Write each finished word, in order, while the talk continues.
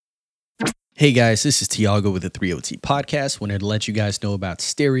Hey guys, this is Tiago with the 3OT podcast. Wanted to let you guys know about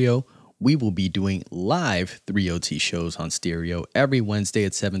Stereo. We will be doing live 3OT shows on Stereo every Wednesday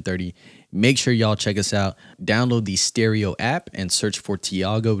at 7:30. Make sure y'all check us out. Download the Stereo app and search for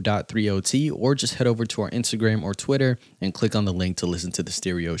Tiago.3OT, or just head over to our Instagram or Twitter and click on the link to listen to the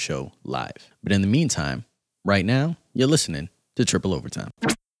Stereo show live. But in the meantime, right now, you're listening to Triple Overtime.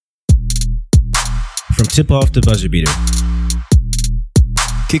 From tip-off to buzzer beater.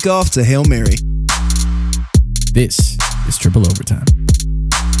 Kickoff to Hail Mary. This is Triple Overtime.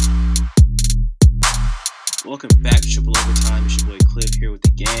 Welcome back to Triple Overtime. It's your boy Cliff here with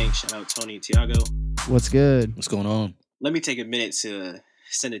the gang. Shout out Tony and Tiago. What's good? What's going on? Let me take a minute to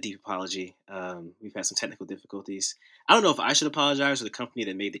send a deep apology. We've had some technical difficulties. I don't know if I should apologize or the company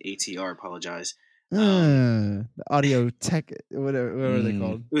that made the ATR apologize. The audio tech, whatever are they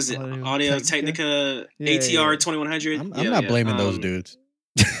called? It was Audio Technica ATR 2100. I'm not blaming those dudes.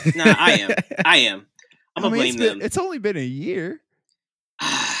 Nah, I am. I'm gonna blame them. It's only been a year.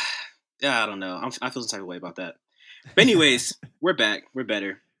 Yeah, I don't know. I feel some type of way about that. But anyways, we're back. We're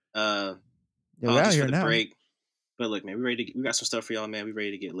better. Yeah, we're out here now. Break. But look, man, we got some stuff for y'all, man. We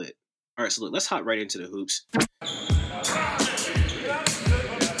ready to get lit. All right, so look, let's hop right into the hoops.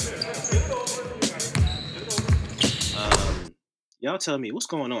 Y'all tell me what's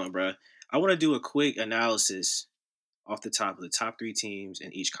going on, bro. I want to do a quick analysis off the top of the top three teams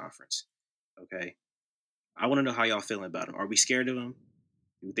in each conference. Okay, I want to know how y'all feeling about them. Are we scared of them?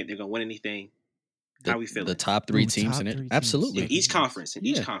 Do we think they're gonna win anything? How we feeling? The top three teams in it? Absolutely. In each conference.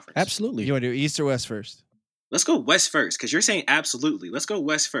 Absolutely. You want to do East or West first? Let's go West first, because you're saying absolutely. Let's go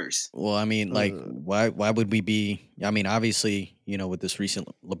West first. Well, I mean, like, why would we be? I mean, obviously, you know, with this recent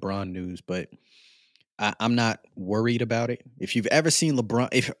LeBron news, but I'm not worried about it. If you've ever seen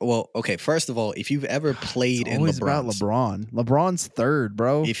LeBron, first of all, if you've ever played in LeBron, about LeBron's third,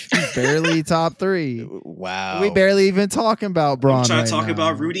 bro. He's barely top three. Wow, we barely even talking about Bron. I'm trying to talk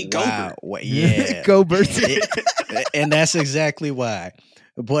about Rudy Gobert. Wow. Yeah, Gobert, and that's exactly why.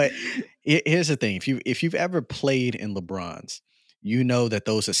 But here's the thing: if you've ever played in LeBron's, you know that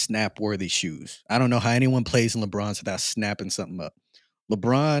those are snap-worthy shoes. I don't know how anyone plays in LeBron's without snapping something up.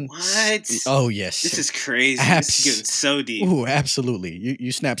 LeBron. What? Oh, yes. This is crazy. This is getting so deep. Ooh, absolutely.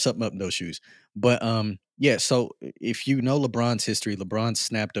 You snap something up in those shoes. But yeah, so if you know LeBron's history, LeBron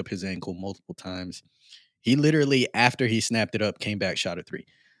snapped up his ankle multiple times. He literally, after he snapped it up, came back, shot a three.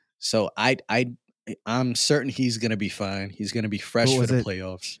 So I'm certain he's gonna be fine. He's gonna be fresh for the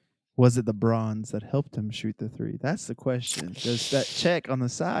playoffs. Was it the bronze that helped him shoot the three? That's the question. Does that check on the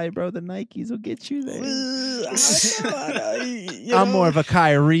side, bro? The Nikes will get you there. I'm more of a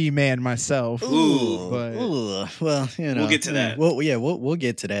Kyrie man myself. Well, you know, we'll get to that. We'll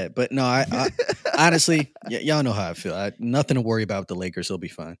get to that. But no, I honestly, y'all know how I feel. Nothing to worry about with the Lakers. They'll be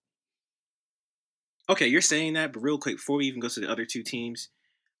fine. Okay, you're saying that, but real quick, before we even go to the other two teams,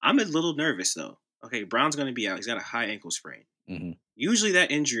 I'm a little nervous though. Okay, Brown's going to be out. He's got a high ankle sprain. Mm-hmm. Usually that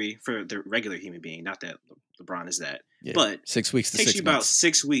injury for the regular human being, not that LeBron is that, but 6 weeks to 6 months. Takes you about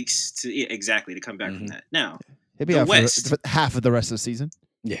 6 weeks to come back from that. Now, he'll be out for half of the rest of the season.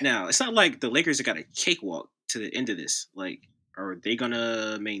 Yeah. Now, it's not like the Lakers have got a cakewalk to the end of this. Like, are they going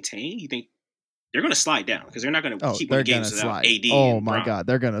to maintain? You think they're going to slide down because they're not going to keep winning games without AD? Oh my God,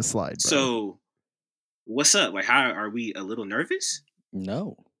 they're going to slide, bro. So, what's up? Like, how are we a little nervous?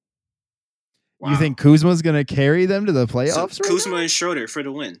 No. Wow. You think Kuzma's going to carry them to the playoffs? So Kuzma and Schroeder for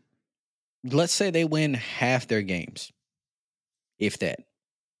the win. Let's say they win half their games, if that.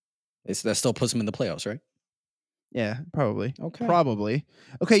 That still puts them in the playoffs, right? Yeah, probably. Okay. Probably.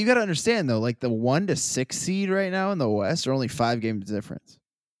 Okay, you got to understand, though, like the 1 to 6 seed right now in the West are only 5 games difference.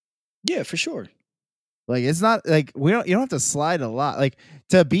 Yeah, for sure. Like, it's not like you don't have to slide a lot. Like,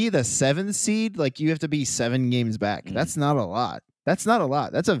 to be the 7th seed, like, you have to be 7 games back. Mm. That's not a lot. That's not a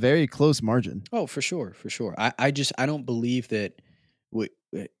lot. That's a very close margin. Oh, for sure. For sure. I don't believe that.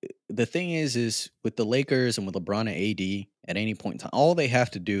 The thing is with the Lakers and with LeBron and AD at any point in time, all they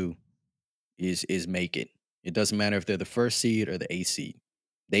have to do is make it. It doesn't matter if they're the 1st seed or the 8th seed.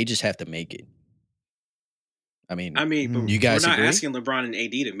 They just have to make it. I mean, but you guys we're not agree? asking LeBron and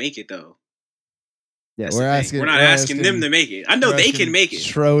AD to make it though. Yeah, we're not asking them to make it. I know they can make it.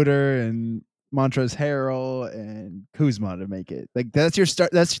 Schroeder and Montrezl Harrell and Kuzma to make it. Like that's your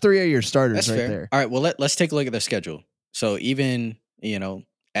start. That's 3 of your starters. That's right fair. There. All right. Well, let's take a look at their schedule. So even, you know,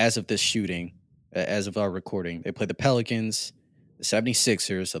 as of this shooting, as of our recording, they play the Pelicans, the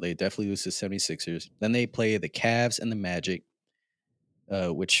 76ers. So they definitely lose to the 76ers. Then they play the Cavs and the Magic,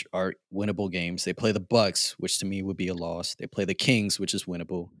 which are winnable games. They play the Bucks, which to me would be a loss. They play the Kings, which is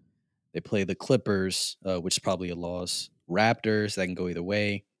winnable. They play the Clippers, which is probably a loss. Raptors, that can go either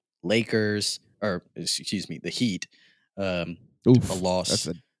way. Lakers, or excuse me, the Heat, a loss.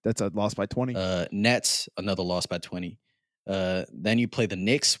 That's a loss by 20. Nets, another loss by 20. Then you play the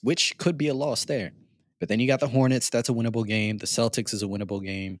Knicks, which could be a loss there. But then you got the Hornets. That's a winnable game. The Celtics is a winnable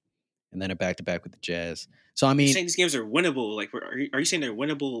game. And then a back-to-back with the Jazz. So, I mean... You're saying these games are winnable? Like, are you saying they're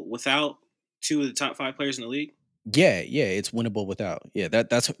winnable without two of the top 5 players in the league? Yeah, it's winnable without. Yeah,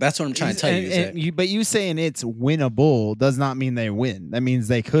 that's what I'm trying to tell you. But you saying it's winnable does not mean they win. That means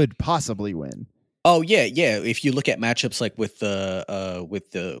they could possibly win. Oh yeah. If you look at matchups like with the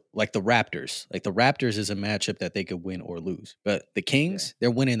Raptors, like the Raptors is a matchup that they could win or lose. But the Kings,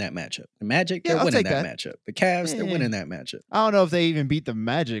 they're winning that matchup. The Magic, they're winning that matchup. The Cavs, they're winning that matchup. I don't know if they even beat the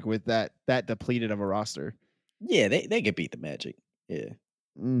Magic with that depleted of a roster. Yeah, they could beat the Magic. Yeah,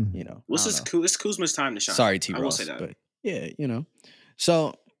 you know. It's Kuzma's time to shine. Sorry, T. Ross, say that. But yeah, you know.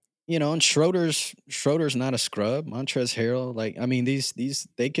 So and Schroeder's not a scrub. Montrezl Harrell, like I mean, these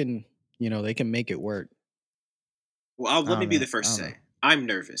they can. They can make it work. Well, let me be the first to say, I'm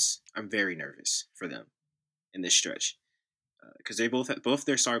nervous. I'm very nervous for them in this stretch because they both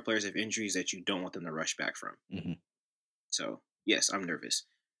their star players have injuries that you don't want them to rush back from. Mm-hmm. So yes, I'm nervous.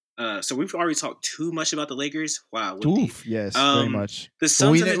 So we've already talked too much about the Lakers. Wow. Yes, very much. The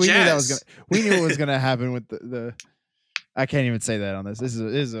Suns and the Jazz. We knew what was gonna happen with the. I can't even say that on this. This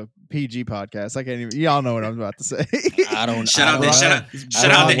is a PG podcast. I can't even. Y'all know what I'm about to say. I don't. Shout out to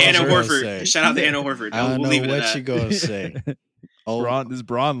Anna Horford. Shout out to Anna Horford. I don't know what you gonna say. This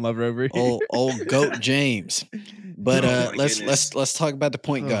Braun lover over here. Old Goat James. But let's talk about the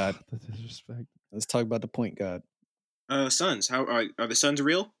point guard. The disrespect. Let's talk about the point guard. Suns. How are the Suns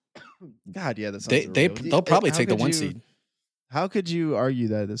real? God, yeah, the Suns. They'll probably take the 1 seed. How could you argue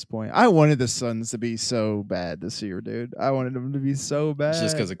that at this point? I wanted the Suns to be so bad this year, dude. I wanted them to be so bad. It's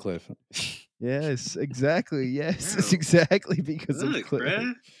just because of Cliff. Yes, exactly. Yes, it's exactly because of Cliff.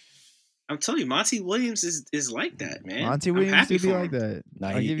 Bruh. I'm telling you, Monty Williams is like that, man. Monty Williams do be like that. No,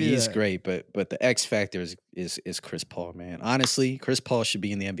 he's great, but the X factor is Chris Paul, man. Honestly, Chris Paul should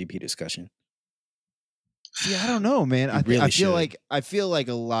be in the MVP discussion. Yeah, I don't know, man. I feel like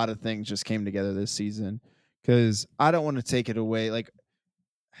a lot of things just came together this season. Because I don't want to take it away. Like,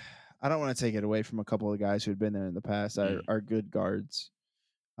 I don't want to take it away from a couple of guys who had been there in the past that are good guards.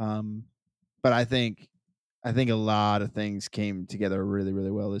 But I think a lot of things came together really, really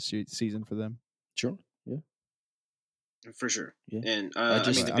well this season for them. Sure. Yeah. For sure. Yeah. And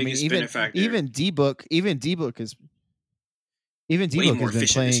the biggest benefactor. Even D-Book has been playing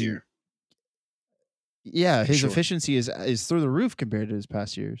this year. Yeah, his efficiency is through the roof compared to his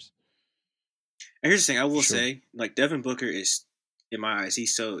past years. And here's the thing, I will say, like Devin Booker is, in my eyes,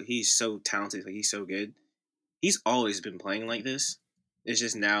 he's so talented, like he's so good. He's always been playing like this. It's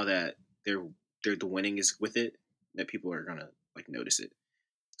just now that the winning is with it that people are gonna like notice it.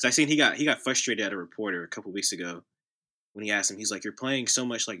 So I seen he got frustrated at a reporter a couple weeks ago when he asked him, he's like, "You're playing so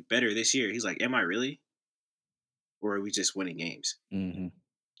much like better this year." He's like, "Am I really? Or are we just winning games?" Mm-hmm.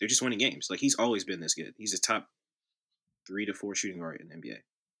 They're just winning games. Like he's always been this good. He's a top 3 to 4 shooting guard in the NBA.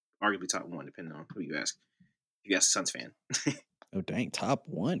 Arguably top 1, depending on who you ask. If you ask a Suns fan. Oh dang, top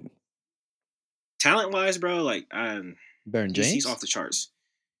 1. Talent wise, bro, like better than James? He's off the charts.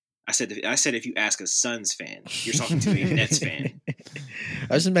 I said if you ask a Suns fan, you're talking to a Nets fan.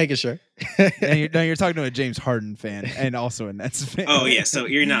 I was just making sure. You're talking to a James Harden fan and also a Nets fan. Oh yeah, so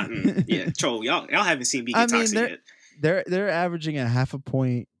you're not. Troll, y'all haven't seen me get toxic yet. They're averaging a half a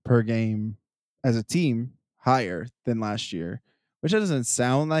point per game as a team higher than last year. Which doesn't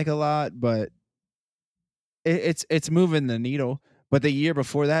sound like a lot, but it's moving the needle. But the year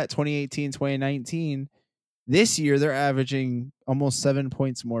before that, 2018, 2019, this year they're averaging almost 7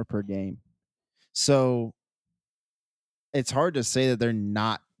 points more per game. So it's hard to say that they're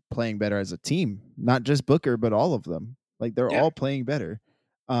not playing better as a team. Not just Booker, but all of them. Like they're all playing better.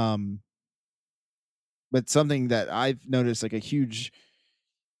 But something that I've noticed, like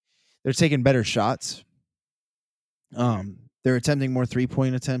they're taking better shots. They're attempting more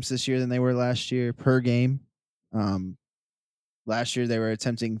 3-point attempts this year than they were last year per game. Last year they were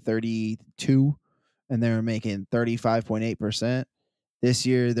attempting 32 and they were making 35.8%. This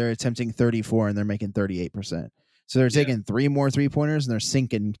year they're attempting 34 and they're making 38%. So they're taking 3 more 3-pointers and they're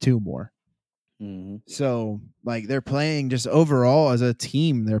sinking 2 more. Mm-hmm. So like they're playing just overall as a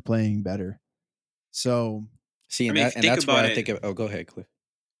team, they're playing better. So that's why I think go ahead, Cliff.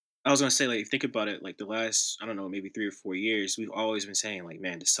 I was gonna say, like, think about it, like the last, I don't know, maybe 3 or 4 years, we've always been saying, like,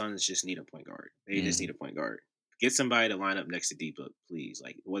 man, the Suns just need a point guard. They just need a point guard. Get somebody to line up next to D-Book, please.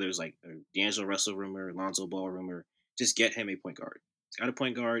 Like, whether it's like a D'Angelo Russell rumor, Lonzo Ball rumor, just get him a point guard. He's got a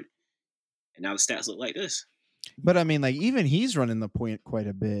point guard, and now the stats look like this. But I mean, like even he's running the point quite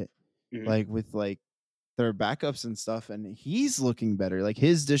a bit, Mhm. like with like their backups and stuff, and he's looking better. Like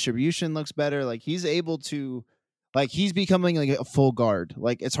his distribution looks better. Like he's able to, like he's becoming like a full guard.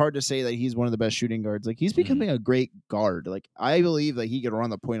 Like it's hard to say that he's one of the best shooting guards. Like he's becoming a great guard. Like I believe that he could run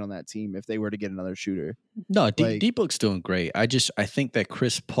the point on that team if they were to get another shooter. No, Like- D-Book's doing great. I think that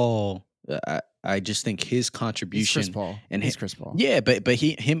Chris Paul. I just think his He's contribution Chris Paul. and he's hi- Chris Paul. Yeah, but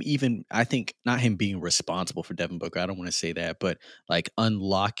him even, I think not him being responsible for Devin Booker. I don't want to say that, but like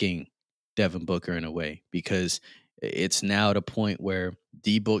unlocking Devin Booker in a way, because it's now at a point where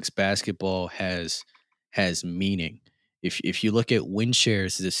D-Book's basketball has meaning. If you look at win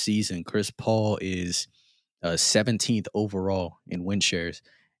shares this season, Chris Paul is 17th overall in win shares,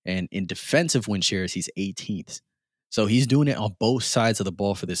 and in defensive win shares he's 18th. So he's doing it on both sides of the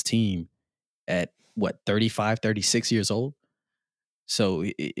ball for this team at what, 35, 36 years old. So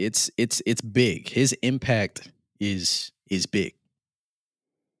it's big. His impact is big.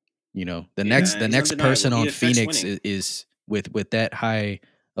 You know, the next he's person undeniable. on He affects Phoenix winning. is with that high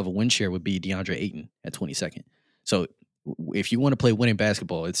of a win share would be DeAndre Ayton at 22nd. So if you want to play winning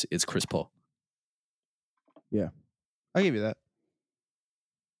basketball, it's Chris Paul. I'll give you that.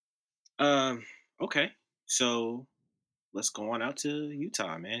 Okay. So let's go on out to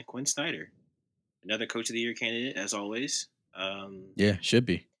Utah, man. Quinn Snyder, another Coach of the Year candidate, as always. Yeah, should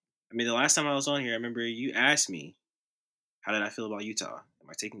be. I mean, the last time I was on here, I remember you asked me, how did I feel about Utah? Am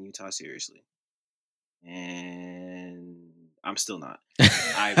I taking Utah seriously? And I'm still not.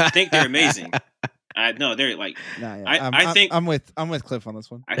 I think they're amazing. No, they're like, Nah, yeah. I think I'm with Cliff on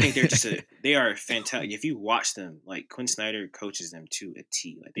this one. I think they're just they are fantastic. If you watch them, like Quinn Snyder coaches them to a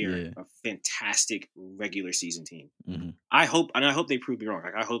T. Like they are a fantastic regular season team. Mm-hmm. I hope they prove me wrong.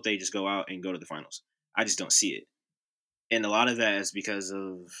 Like I hope they just go out and go to the finals. I just don't see it, and a lot of that is because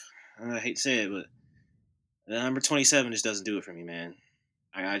of, I hate to say it, but the number 27 just doesn't do it for me, man.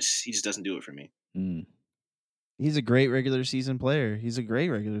 He just doesn't do it for me. Mm. He's a great regular season player.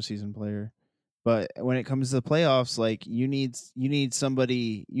 But when it comes to the playoffs, like you need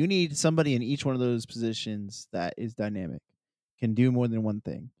somebody in each one of those positions that is dynamic, can do more than one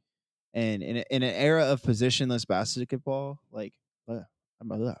thing. And in an era of positionless basketball, like what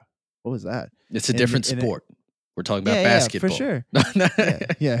was that? It's a different sport. We're talking about Yeah, basketball. for sure.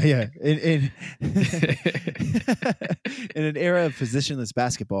 yeah. In an era of positionless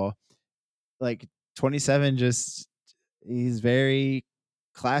basketball, like 27, he's very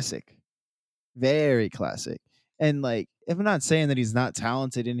classic. Very classic. And like, if I'm not saying that he's not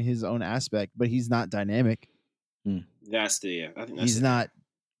talented in his own aspect, but he's not dynamic. That's the I think that's he's not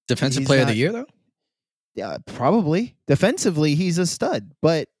defensive player of the year though. Yeah, probably defensively he's a stud,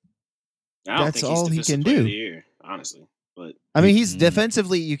 but I don't that's think he's all he defensive can player of do. the year, honestly. But I mean, he's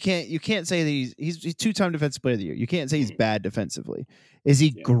defensively. You can't say that he's 2-time defensive player of the year. You can't say he's bad defensively. Is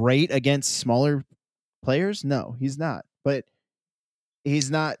he great against smaller players? No, he's not. But he's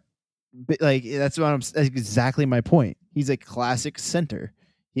not. Like that's exactly my point. He's a classic center.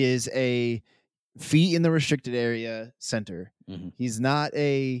 He is a feet in the restricted area center. Mm-hmm. He's not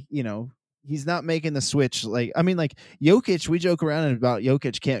he's not making the switch. Like, I mean, like Jokic, we joke around about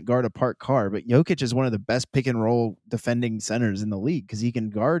Jokic can't guard a parked car, but Jokic is one of the best pick and roll defending centers in the league because he can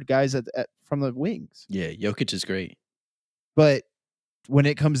guard guys from the wings. Yeah, Jokic is great. But when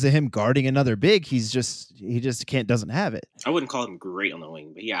it comes to him guarding another big, he doesn't have it. I wouldn't call him great on the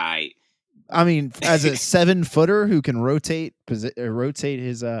wing, but yeah, I mean, as a 7-footer who can rotate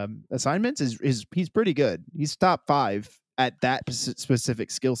his assignments, he's pretty good. He's top 5 at that specific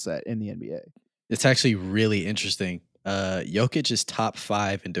skill set in the NBA. It's actually really interesting. Jokic is top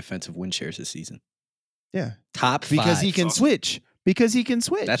 5 in defensive win shares this season. Yeah, top 5 because he can switch.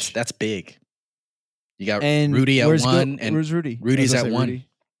 That's big. You got and Rudy at 1, and where's Rudy? Rudy's at 1.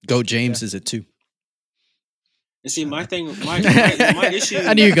 Go James is at 2. And see, my issue.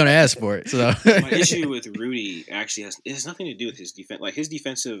 I knew you were going to ask for it. So my issue with Rudy actually has nothing to do with his defense. Like his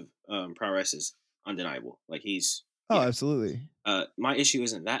defensive prowess is undeniable. Like he's absolutely. My issue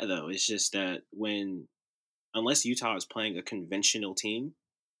isn't that though. It's just that unless Utah is playing a conventional team,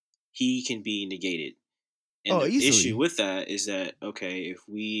 he can be negated. And the easily. issue with that is that, okay, if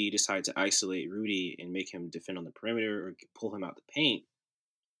we decide to isolate Rudy and make him defend on the perimeter or pull him out the paint,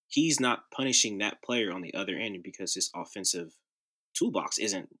 he's not punishing that player on the other end because his offensive toolbox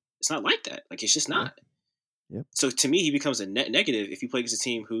it's not like that. Like, it's just not. Yep. So to me, he becomes a net negative if he plays against a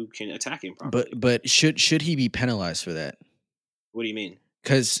team who can attack him properly. But should he be penalized for that? What do you mean?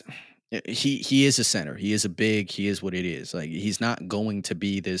 Because he is a center. He is a big. He is what it is. Like, he's not going to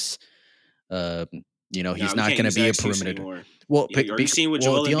be this You know, he's not going to be a perimeter. Well, are you seeing what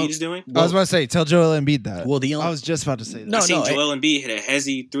Joel Embiid is doing? I was about to say, tell Joel Embiid that. Well, I was just about to say that. No, Joel Embiid hit a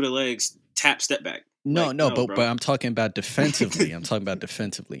hezzy through the legs, tap, step back. But I'm talking about defensively. I'm talking about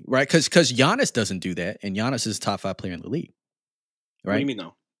defensively, right? Because Giannis doesn't do that, and Giannis is a top 5 player in the league, right? What do you mean,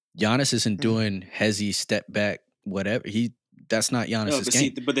 though? Giannis isn't doing hezzy, step back, whatever. That's not Giannis's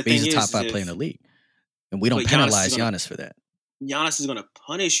game. But he's a top 5 player in the league, and we don't penalize Giannis for that. Giannis is going to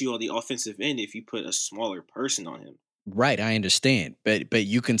punish you on the offensive end if you put a smaller person on him. Right, I understand, but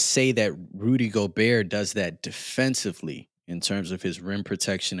you can say that Rudy Gobert does that defensively in terms of his rim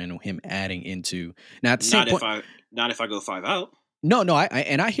protection and him adding into. Now, at the same point, not if I go 5 out. No,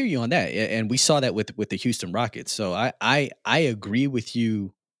 I hear you on that, and we saw that with the Houston Rockets. So I agree with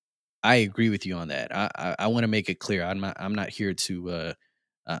you. I agree with you on that. I want to make it clear. I'm not here to.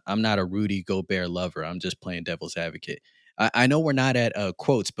 I'm not a Rudy Gobert lover. I'm just playing devil's advocate. I know we're not at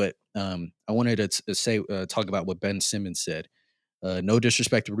quotes, but I wanted to talk about what Ben Simmons said. No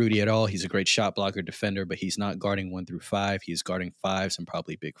disrespect to Rudy at all. He's a great shot blocker defender, but he's not guarding 1 through 5. He's guarding 5s and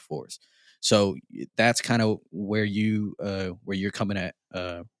probably big 4s. So that's kind of where you're coming at,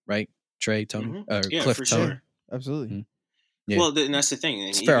 right, Trey, Tony, yeah, Cliff, for Tony? Sure. Absolutely. Mm-hmm. Yeah. Well, and that's the thing.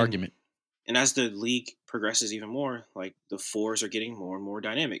 It's a fair argument. And as the league progresses even more, like the 4s are getting more and more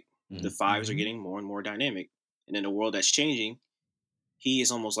dynamic. Mm-hmm. The 5s are getting more and more dynamic. And in a world that's changing, he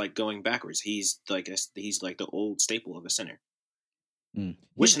is almost like going backwards. He's like the old staple of a center.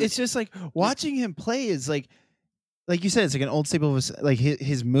 It's just like watching him play is like you said, it's like an old staple of like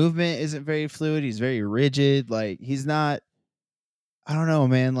his movement isn't very fluid. He's very rigid. Like he's not. I don't know,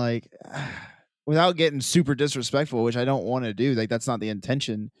 man. Like without getting super disrespectful, which I don't want to do. Like that's not the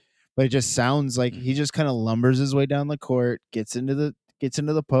intention. But it just sounds like he just kind of lumbers his way down the court, gets into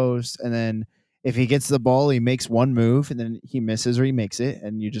the post, and then if he gets the ball, he makes one move, and then he misses or he makes it,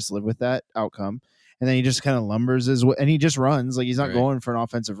 and you just live with that outcome. And then he just kind of lumbers his way, and he just runs. Like he's not going for an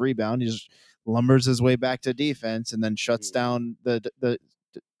offensive rebound. He just lumbers his way back to defense, and then shuts down the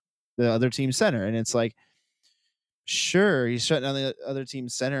other team's center. And it's like, sure, he's shutting down the other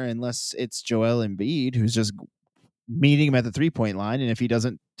team's center unless it's Joel Embiid, who's just meeting him at the 3-point line. And if he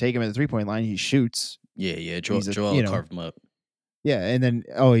doesn't take him at the 3-point line, he shoots. Yeah. Joel carved him up. Yeah, and then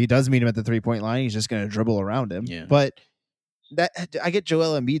he does meet him at the 3-point line. He's just going to dribble around him. Yeah. But that I get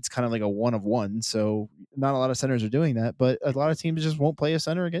Joel Embiid's kind of like a 1 of 1, so not a lot of centers are doing that. But a lot of teams just won't play a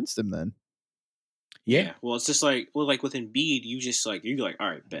center against him then. Yeah. Well, it's just like with Embiid, you're like, all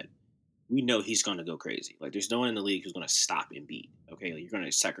right, bet. We know he's going to go crazy. Like there's no one in the league who's going to stop Embiid. Okay, like, you're going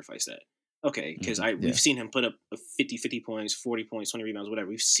to sacrifice that. Okay, because we've seen him put up 50 points, 40 points, 20 rebounds, whatever.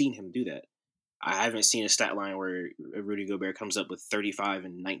 We've seen him do that. I haven't seen a stat line where Rudy Gobert comes up with 35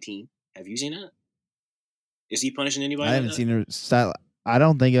 and 19. Have you seen that? Is he punishing anybody? I haven't seen a stat. I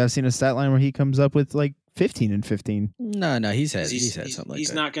don't think I've seen a stat line where he comes up with like 15 and 15. No, he's had something like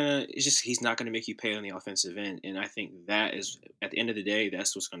that. He's not gonna make you pay on the offensive end, and I think that is at the end of the day,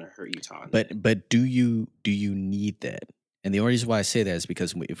 that's what's gonna hurt Utah. But do you need that? And the only reason why I say that is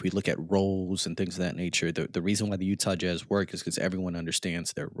because if we look at roles and things of that nature, the reason why the Utah Jazz work is because everyone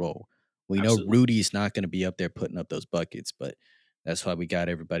understands their role. We know Rudy's not going to be up there putting up those buckets, but that's why we got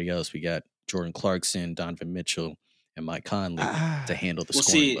everybody else. We got Jordan Clarkson, Donovan Mitchell, and Mike Conley to handle the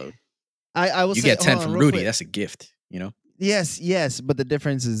scoring load. I will you say, get 10 from Rudy. Quick. That's a gift, you know? Yes. But the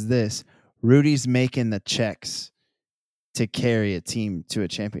difference is this. Rudy's making the checks to carry a team to a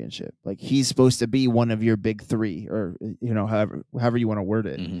championship. Like he's supposed to be one of your big 3 or, however you want to word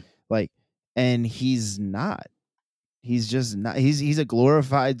it. Mm-hmm. Like, and he's not. He's just not. He's a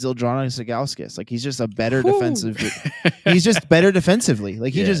glorified Zildjian Zagauskas. Like he's just a better defensive. He's just better defensively.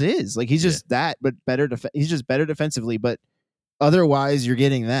 Like he just is. Like he's just that, but better. He's just better defensively. But otherwise, you're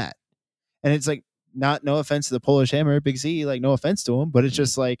getting that. And it's like no offense to the Polish Hammer, Big Z. Like no offense to him, but it's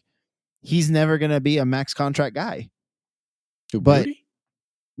just like he's never gonna be a max contract guy. But Rudy?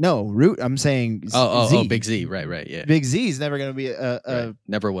 No, Root. I'm saying Z. Big Z. Right. Yeah. Big Z is never gonna be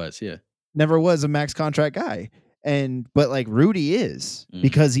never was. Yeah. Never was a max contract guy. But like Rudy is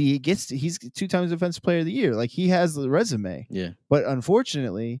because he's 2 times defensive player of the year. Like he has the resume. Yeah. But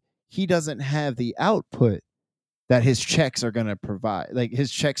unfortunately, he doesn't have the output that his checks are going to provide. Like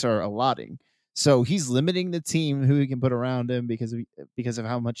his checks are allotting. So he's limiting the team who he can put around him because of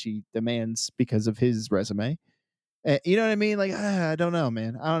how much he demands because of his resume. You know what I mean? Like I don't know,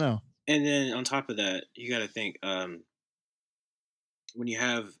 man. I don't know. And then on top of that, you got to think when you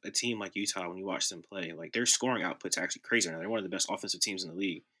have a team like Utah, when you watch them play, like their scoring output's actually crazy now. They're one of the best offensive teams in the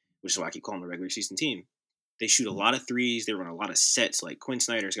league, which is why I keep calling them a regular season team. They shoot a lot of threes. They run a lot of sets. Like Quinn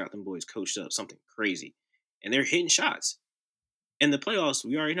Snyder's got them boys coached up, something crazy. And they're hitting shots. in the playoffs,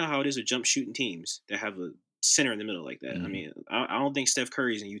 we already know how it is with jump shooting teams that have a center in the middle like that. Mhm. I mean, I don't think Steph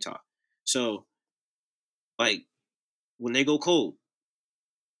Curry's in Utah. So, like, when they go cold,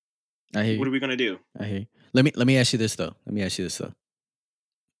 I hear what you. are we gonna do? I hear you. Let me ask you this though.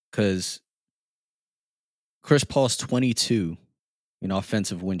 Because Chris Paul's 22 in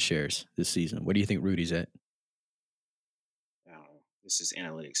offensive win shares this season. Where do you think Rudy's at? I don't know. This is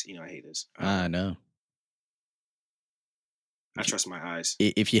analytics. You know, I hate this. I know. I trust my eyes.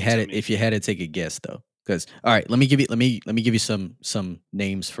 If you had it, if you had to take a guess though, because all right, let me give you some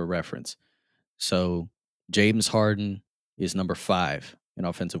names for reference. So James Harden is number 5 in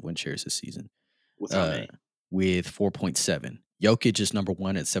offensive win shares this season. With how many? With 4.7. Jokic is number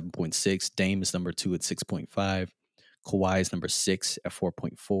 1 at 7.6. Dame is number 2 at 6.5. Kawhi is number 6 at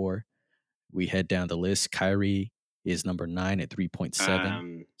 4.4. We head down the list. Kyrie is number 9 at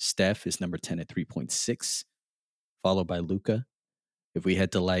 3.7. Steph is number 10 at 3.6, followed by Luka. If we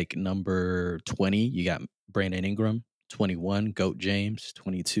head to like number 20, you got Brandon Ingram, 21, Goat James,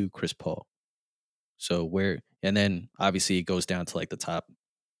 22, Chris Paul. So and then obviously it goes down to like the top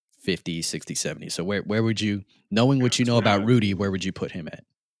 50, 60, 70. So where would you, knowing what you know about Rudy, where would you put him at?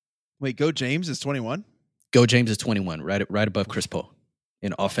 Wait, Go James is 21? Go James is 21, right above Chris Paul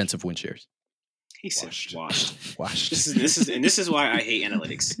in offensive win shares. He said washed. Washed. This is why I hate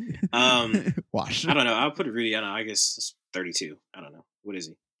analytics. Washed. I don't know. I'll put Rudy. I don't know. I guess it's 32. I don't know. What is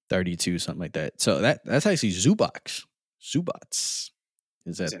he? 32, something like that. So that's actually Zubats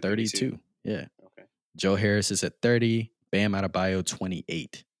is at 32. Yeah. Okay. Joe Harris is at 30. Bam Adebayo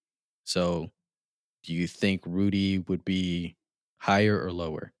 28. So do you think Rudy would be higher or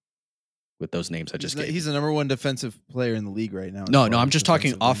lower with those names I just gave? He's the number 1 defensive player in the league right now. No, I'm just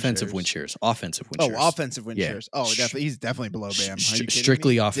talking offensive win shares. Offensive win shares. Oh, offensive win shares. Oh, definitely. He's definitely below Bam.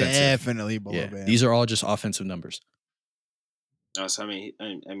 Strictly offensive. Definitely below Bam. These are all just offensive numbers. Oh, so I mean,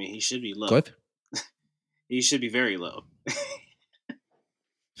 he should be low. Cliff? He should be very low.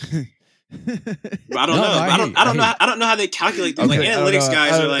 I don't No, know. no, I don't know how they calculate this. Okay. Like analytics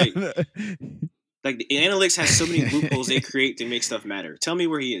guys are like the analytics has so many loopholes they create to make stuff matter. Tell me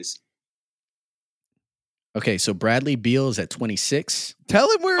where he is. Okay, so Bradley Beal is at 26.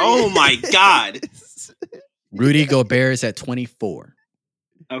 Tell him where he Oh my God. Rudy Gobert is at 24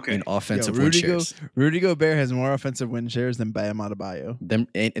 Okay. in offensive win shares. Rudy Gobert has more offensive win shares than Bam Adebayo.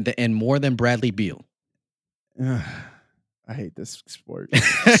 And more than Bradley Beal. I hate this sport. Like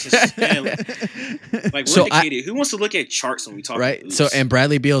we're dedicated. Who wants to look at charts when we talk? Right. About so and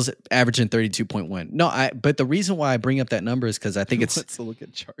Bradley Beal's averaging 32.1. No, but the reason why I bring up that number is because I think Wants to look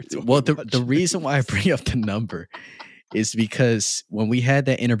at charts. Well, the reason why I bring up the number is because when we had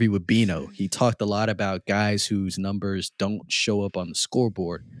that interview with Bino, he talked a lot about guys whose numbers don't show up on the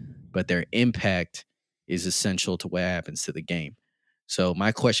scoreboard, but their impact is essential to what happens to the game. So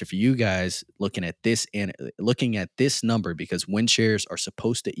my question for you guys, looking at this number, because win shares are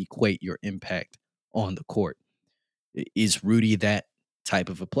supposed to equate your impact on the court, is Rudy that type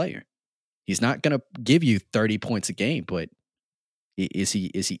of a player? He's not going to give you 30 points a game, but is he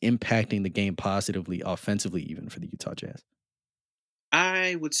impacting the game positively, offensively, even for the Utah Jazz?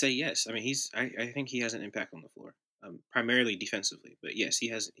 I would say yes. I mean, I think he has an impact on the floor, primarily defensively. But yes,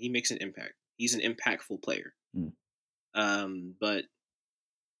 he makes an impact. He's an impactful player. But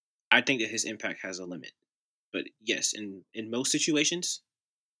I think that his impact has a limit. But yes, in most situations,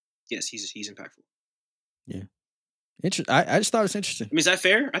 yes, he's impactful. Yeah. I just thought it was interesting. I mean, is that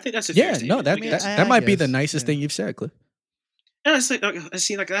fair? I think that's a fair statement. That might be the nicest thing you've said, Cliff. No, it's like, I don't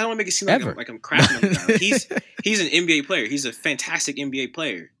want to make it seem like I'm crapping on the guy. He's an NBA player. He's a fantastic NBA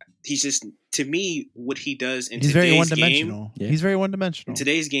player. He's just, to me, what he does in today's game. He's very one-dimensional. Yeah. He's very one-dimensional. In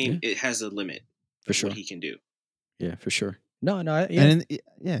today's game, it has a limit for sure. What he can do. Yeah, for sure. No, yeah.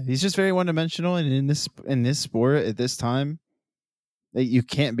 And he's just very one-dimensional. And in this sport at this time, you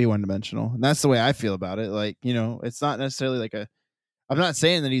can't be one-dimensional. And that's the way I feel about it. Like, it's not necessarily like I'm not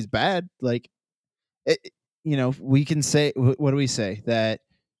saying that he's bad. Like, we can say, what do we say? That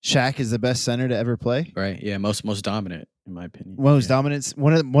Shaq is the best center to ever play? Right. Yeah. Most dominant, in my opinion. Dominant.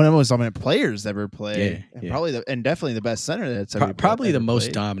 One of the most dominant players to ever play. Yeah. Probably and definitely the best center that's ever probably the most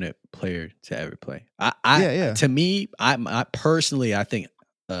played. Dominant player to ever play. To me, I personally, I think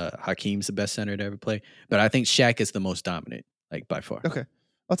Hakeem's the best center to ever play, but I think Shaq is the most dominant, like by far. Okay.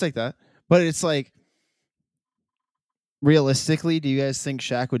 I'll take that. But it's like, realistically, do you guys think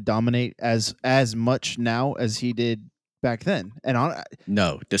Shaq would dominate as much now as he did back then? And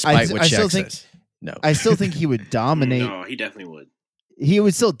no, despite what Shaq says. No. I still think he would dominate. No, he definitely would. He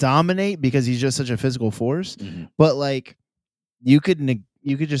would still dominate because he's just such a physical force. Mm-hmm. But like, you could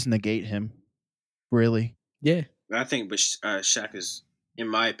just negate him, really. Yeah. I think, but Shaq is, in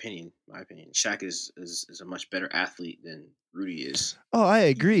my opinion, Shaq is a much better athlete than Rudy is. Oh, I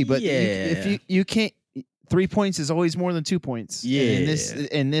agree, but Yeah. if you can't, 3 points is always more than 2 points. Yeah. And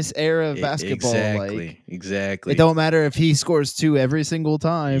in this era of basketball, exactly. it don't matter if he scores 2 every single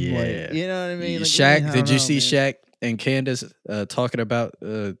time. Yeah. Like, you know what I mean? Like, Shaq, did you see Shaq and Candace talking about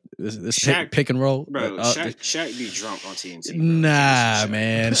this Shaq, pick and roll? Bro, Shaq be drunk on TNT. Bro. Nah,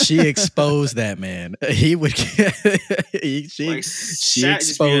 man. She exposed that man. He would. she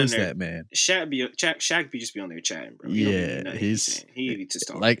exposed that man. Shaq be just be on there chatting, bro. He just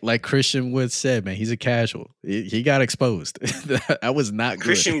talking. Like Christian Wood said, man. He's a casual. He got exposed. That was not good.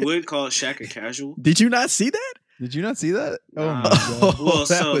 Christian Wood called Shaq a casual. Did you not see that? Did you not see that? Oh my god. Well,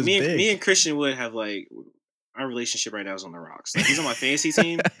 so me and Christian Wood have like. Our relationship right now is on the rocks. Like, he's on my fantasy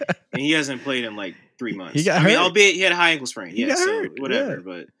team, and he hasn't played in like 3 months. He got hurt. Albeit he had a high ankle sprain. Yeah, so hurt. whatever. Yeah.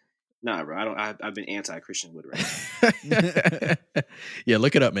 But nah, bro. I've been anti-Christian Wood right now. Yeah,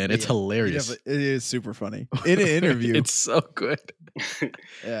 look it up, man. It's hilarious. It is super funny. In an interview, it's so good.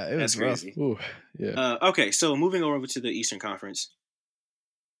 Yeah, it was crazy. Ooh, yeah. Okay, so moving over to the Eastern Conference,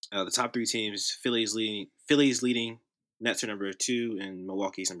 the top 3 teams: Philly's leading. Nets are number 2, and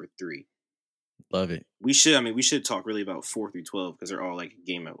Milwaukee's number 3. Love it. We should talk really about 4 through 12 because they're all like a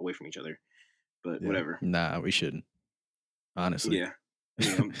game away from each other. But whatever. Nah, we shouldn't. Honestly. Yeah.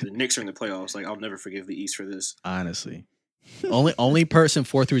 The Knicks are in the playoffs. Like, I'll never forgive the East for this. Honestly. only person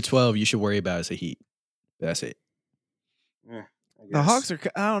 4 through 12 you should worry about is the Heat. That's it. Yeah, the Hawks are.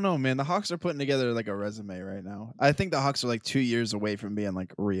 I don't know, man. The Hawks are putting together like a resume right now. I think the Hawks are like 2 years away from being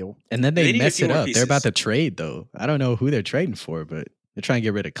like real. And then they need mess a few it more up. pieces. They're about to trade though. I don't know who they're trading for, but they're trying to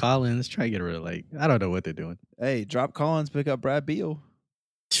get rid of Collins. Trying to get rid of I don't know what they're doing. Hey, drop Collins, pick up Brad Beal.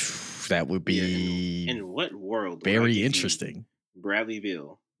 That would be in what world? very interesting. Bradley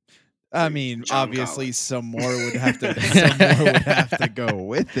Beal. I mean, John obviously, Collins. some more would have to go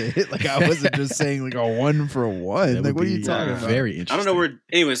with it. Like, I wasn't just saying like a 1-for-1. That Like, would what are you be talking about? Very interesting. I don't know where.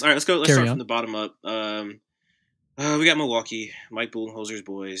 Anyways, all right, let's go. Let's Carry start on. from the bottom up. We got Milwaukee, Mike Budenholzer's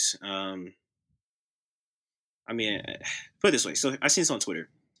boys. I mean, put it this way. So I seen this on Twitter.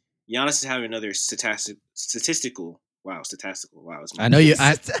 Giannis is having another statistical. Wow, statistical. Wow, I know you.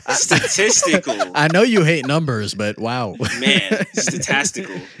 Statistical. I know you hate numbers, but wow, man,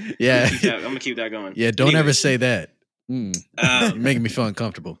 statistical. Yeah, I'm gonna keep that going. Yeah, don't ever say that. You're making me feel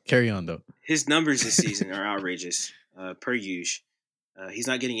uncomfortable. Carry on though. His numbers this season are outrageous, per usual. He's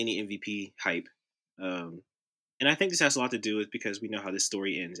not getting any MVP hype, and I think this has a lot to do with because we know how this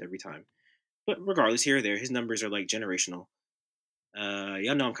story ends every time. But regardless, here or there, his numbers are like generational.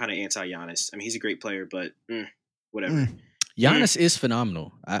 Y'all know I'm kind of anti-Giannis. I mean, he's a great player, but whatever. Giannis is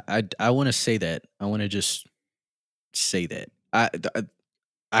phenomenal. I want to say that. I want to just say that.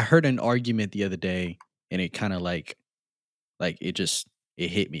 I heard an argument the other day, and it kind of like it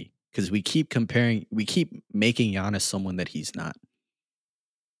hit me because we keep making Giannis someone that he's not.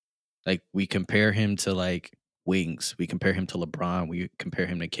 Like we compare him to like wings, we compare him to LeBron, we compare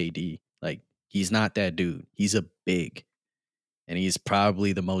him to KD. Like he's not that dude. He's a big, and he's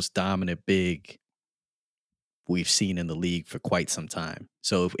probably the most dominant big we've seen in the league for quite some time.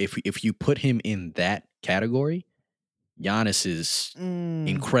 So if you put him in that category, Giannis is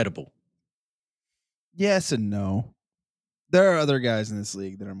incredible. Yes and no. There are other guys in this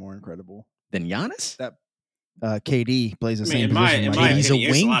league that are more incredible than Giannis. That KD plays the same position. In my he's opinion,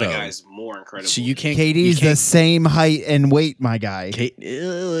 a wing, a lot though. of guys more incredible. So you can't. KD's the same height and weight, my guy.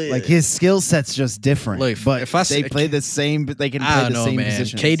 Like his skill set's just different. Look, but if they play the same, they can play the same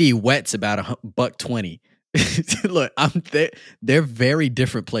positions. KD wets about $120. Look, they're very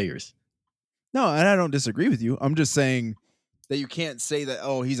different players. No, and I don't disagree with you. I'm just saying that you can't say that,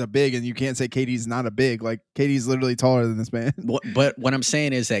 oh, he's a big, and you can't say KD's not a big. Like, KD's literally taller than this man. But what I'm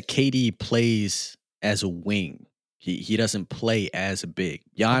saying is that KD plays as a wing. He doesn't play as a big.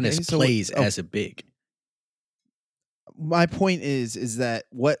 Giannis plays as a big. My point is that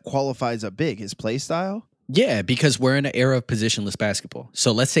what qualifies a big? His play style? Yeah, because we're in an era of positionless basketball.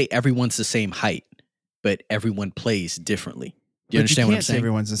 So let's say everyone's the same height, but everyone plays differently. Do you understand what I'm saying?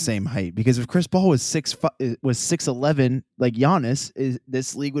 Everyone's the same height, because if Chris Paul was 6'11", like Giannis,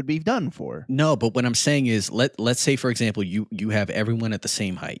 this league would be done for. No, but what I'm saying is, let's say for example, you have everyone at the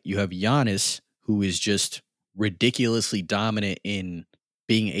same height. You have Giannis, who is just ridiculously dominant in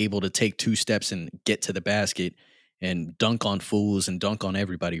being able to take 2 steps and get to the basket and dunk on fools and dunk on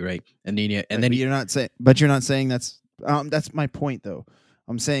everybody, right? And then you're not saying that's my point though.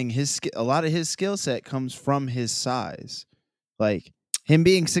 I'm saying a lot of his skill set comes from his size. Like him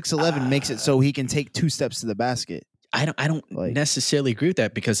being 6'11" makes it so he can take 2 steps to the basket. I don't necessarily agree with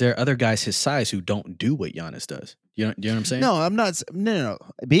that because there are other guys his size who don't do what Giannis does. You know what I'm saying? No, I'm not. No.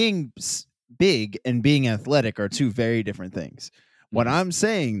 Being big and being athletic are two very different things. What I'm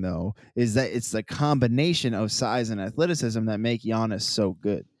saying, though, is that it's the combination of size and athleticism that make Giannis so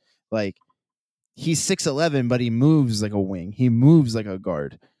good. Like, he's 6'11", but he moves like a wing. He moves like a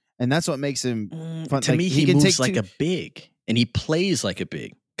guard. And that's what makes him fun. To me, he moves like a big, and he plays like a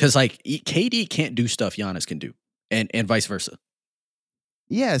big. Because, like, KD can't do stuff Giannis can do, and vice versa.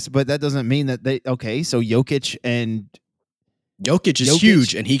 Yes, but that doesn't mean that they... Okay, so Jokic is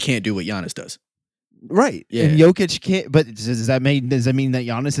huge, and he can't do what Giannis does. Right. Yeah. And Jokic can't... But does that mean that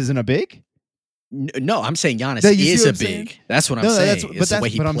Giannis isn't a big? No, I'm saying Giannis is a big. That's what I'm saying. But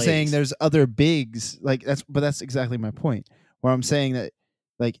I'm saying there's other bigs. Like that's exactly my point. Where I'm saying that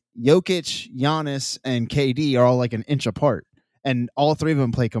like Jokic, Giannis, and KD are all like an inch apart, and all three of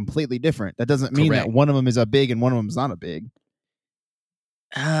them play completely different. That doesn't mean that one of them is a big and one of them is not a big.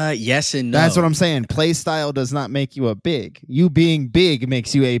 Yes and no. That's what I'm saying. Play style does not make you a big. You being big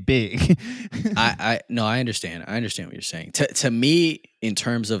makes you a big. I understand. I understand what you're saying. To me, in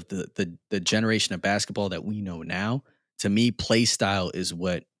terms of the generation of basketball that we know now, to me, play style is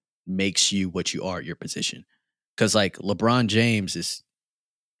what makes you what you are at your position. Because like LeBron James is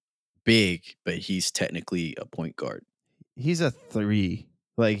big, but he's technically a point guard. He's a 3.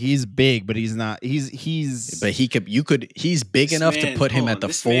 Like he's big, but he's not. He's. But he's big enough to put him at the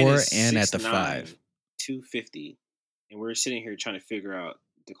 4 and at the 5. 250, and we're sitting here trying to figure out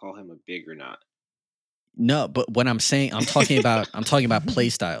to call him a big or not. No, but what I'm saying, I'm talking about play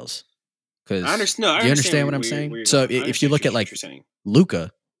styles. Because I understand. Do you understand what I'm saying? So if you look at like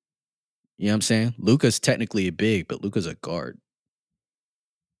Luka, you know what I'm saying? Luka's technically a big, but Luka's a guard.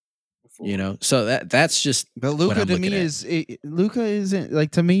 You know, so that's just. But Luka to me is Luka isn't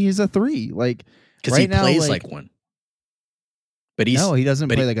like to me he's a 3 like because he plays like one. But he doesn't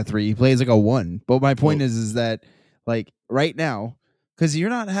play like a 3. He plays like a 1. But my point is that like right now because you're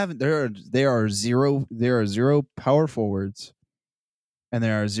not having there are zero power forwards and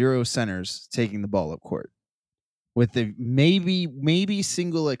there are 0 centers taking the ball up court. With the maybe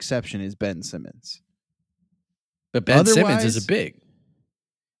single exception is Ben Simmons. But Ben Simmons is a big.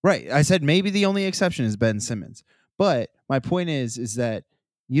 Right. I said maybe the only exception is Ben Simmons. But my point is that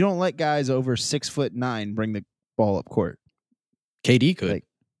you don't let guys over 6'9" bring the ball up court. KD could. Like,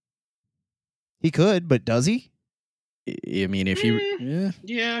 he could, but does he? I mean, if he...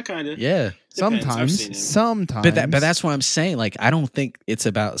 Yeah, kind of. Yeah. Sometimes. But that's what I'm saying. Like, I don't think it's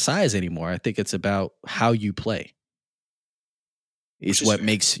about size anymore. I think it's about how you play. Is what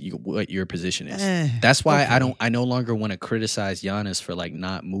makes you what your position is. That's why I no longer want to criticize Giannis for like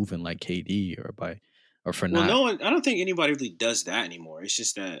not moving like KD or for not. No one. I don't think anybody really does that anymore. It's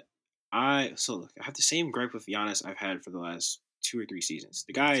just that I have the same gripe with Giannis I've had for the last 2 or 3 seasons.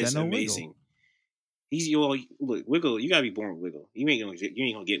 The guy is amazing. Wiggle? Look, Wiggle. You gotta be born with Wiggle. You ain't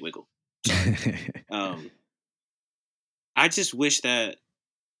gonna get Wiggle. I just wish that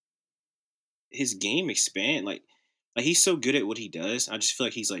his game expand like he's so good at what he does. I just feel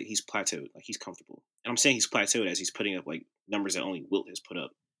like he's plateaued. Like he's comfortable. And I'm saying he's plateaued as he's putting up like numbers that only Wilt has put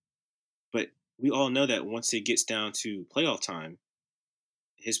up. But we all know that once it gets down to playoff time,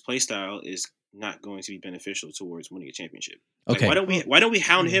 his play style is not going to be beneficial towards winning a championship. Okay. Like, why don't we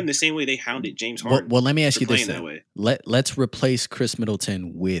hound him the same way they hounded James Harden? Well, let me ask you this then. Let's replace Chris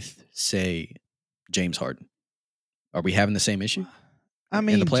Middleton with, say, James Harden. Are we having the same issue? I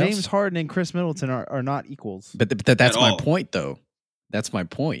mean, James Harden and Chris Middleton are not equals. But that's my point, though. That's my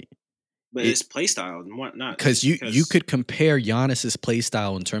point. But his play style, not because you could compare Giannis's play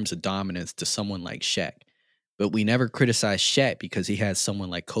style in terms of dominance to someone like Shaq, but we never criticized Shaq because he had someone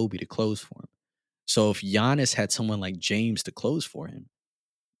like Kobe to close for him. So if Giannis had someone like James to close for him,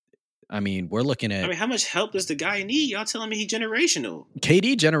 I mean, we're looking at. I mean, how much help does the guy need? Y'all telling me he's generational?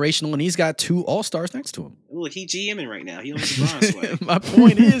 KD generational, and he's got 2 All-Stars next to him. Look, he GMing right now. He on his Bron swag. My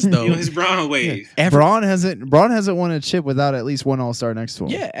point is though, he on his Bron wave. Bron hasn't won a chip without at least 1 All-Star next to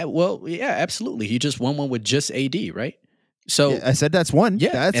him. Yeah, absolutely. He just won one with just AD, right? So I said that's one.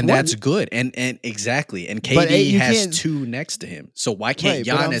 Yeah, that's good, and exactly. And KD has 2 next to him. So why can't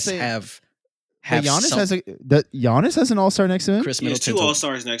Giannis have Giannis has an All-Star next to him. Chris Middleton 2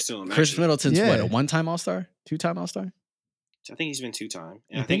 All-Stars next to him. Chris Middleton's what, a 1-time All-Star, 2-time All-Star? I think he's been 2-time.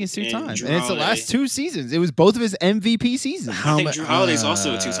 I think it's 2 times, and it's the last 2 seasons. It was both of his MVP seasons. I think Drew Holiday's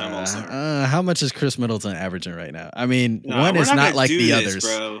also a 2-time All-Star. How much is Chris Middleton averaging right now? I mean, one is not like the others.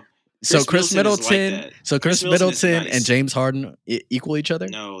 Bro. So Chris Middleton and James Harden equal each other?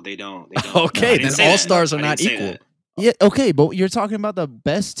 No, they don't. Okay, then All-Stars are not equal. Yeah, okay, but you're talking about the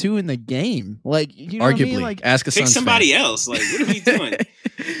best two in the game. Like, you know Arguably, what I mean? Like, ask a Pick Suns somebody fan. else. Like, what are we doing?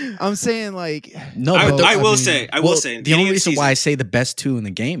 I'm saying, like, No, I, but I will mean, say, the only reason why I say the best two in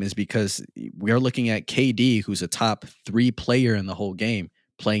the game is because we are looking at KD, who's a top 3 player in the whole game,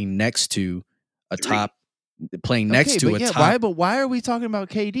 playing next to a top. Playing next to a top. Why are we talking about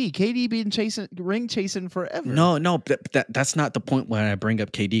KD? KD been ring chasing forever. No, that's not the point when I bring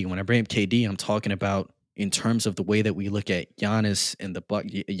up KD. When I bring up KD, I'm talking about in terms of the way that we look at Giannis and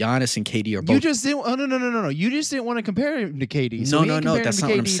Giannis and KD are both. You just didn't. Oh no. You just didn't want to compare him to KD. So no. That's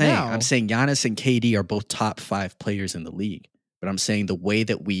not what I'm saying. Now. I'm saying Giannis and KD are both top 5 players in the league. But I'm saying the way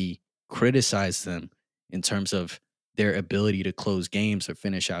that we criticize them in terms of their ability to close games or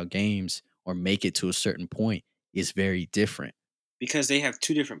finish out games or make it to a certain point is very different. Because they have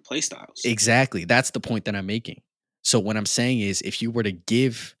 2 different play styles. Exactly. That's the point that I'm making. So what I'm saying is if you were to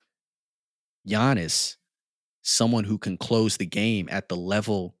give Giannis someone who can close the game at the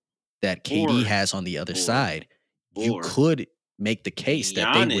level that KD has on the other side, you could make the case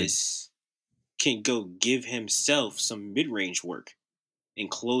that Giannis can go give himself some mid-range work and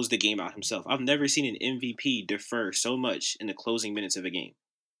close the game out himself. I've never seen an MVP defer so much in the closing minutes of a game.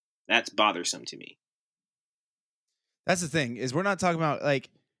 That's bothersome to me. That's the thing, is we're not talking about like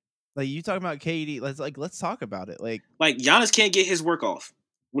you talking about KD. Let's talk about it. Like Giannis can't get his work off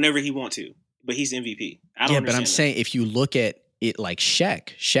whenever he want to, but he's MVP. But I'm saying if you look at it like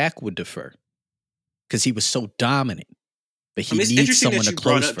Shaq would defer because he was so dominant. But he needs someone to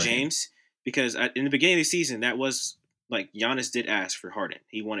close for him. James, because in the beginning of the season, that was like Giannis did ask for Harden.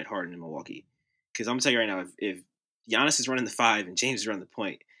 He wanted Harden in Milwaukee. Because I'm gonna tell you right now, if Giannis is running the 5 and James is running the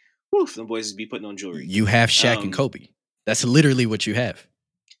point, woof, them boys would be putting on jewelry. You have Shaq and Kobe. That's literally what you have.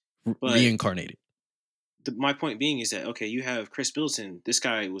 Reincarnated. My point being is that, okay, you have Chris Middleton. This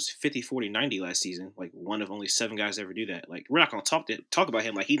guy was 50, 40, 90 last season. Like, one of only 7 guys to ever do that. Like, we're not going to talk about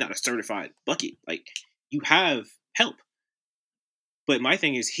him like he's not a certified bucket. Like, you have help. But my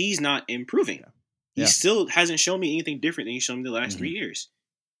thing is he's not improving. He still hasn't shown me anything different than he's shown me the last 3 years.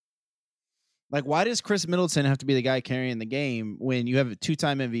 Like, why does Chris Middleton have to be the guy carrying the game when you have a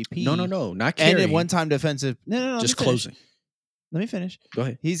 2-time MVP? No, not carrying. And a 1-time defensive. No. Just closing. Let me finish. Go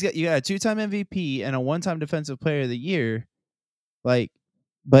ahead. You got a 2-time MVP and a 1-time defensive player of the year. Like,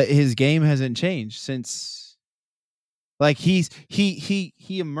 but his game hasn't changed since. Like, he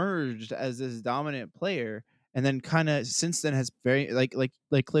emerged as this dominant player, and then kind of since then has very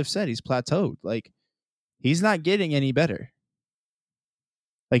like Cliff said, he's plateaued. Like, he's not getting any better.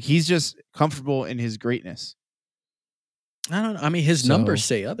 Like, he's just comfortable in his greatness. I don't know. I mean, his numbers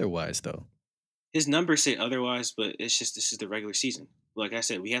say otherwise, though. His numbers say otherwise, but it's just this is the regular season. Like I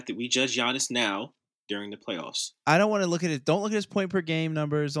said, we judge Giannis now during the playoffs. I don't want to look at it. Don't look at his point per game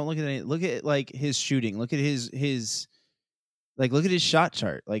numbers. Don't look at it. Look at like his shooting. Look at his look at his shot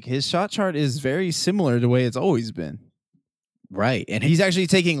chart. Like, his shot chart is very similar to the way it's always been. Right. And he's actually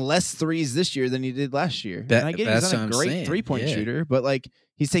taking less threes this year than he did last year. And I get he's not a great 3-point shooter, but like,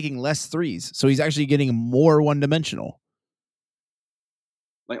 he's taking less threes. So he's actually getting more one-dimensional.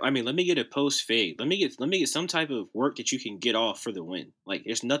 Like, I mean, let me get a post fade. Let me get some type of work that you can get off for the win. Like,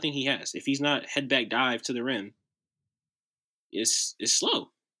 there's nothing he has. If he's not head back dive to the rim, it's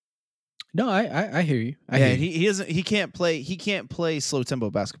slow. No, I hear you. He can't play slow tempo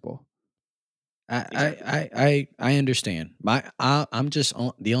basketball. I understand. I'm just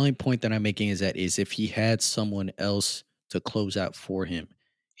the only point that I'm making is if he had someone else to close out for him,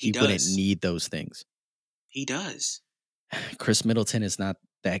 he wouldn't need those things. He does. Chris Middleton is not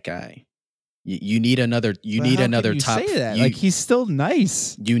that guy. You need another. You need another top. Say that? Like, he's still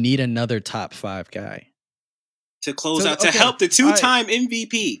nice. You need another top 5 guy to close out to help the 2-time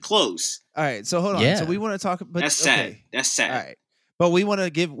MVP close. All right, so hold on. Yeah. So we want to talk. But that's sad. Okay. That's sad. All right, but we want to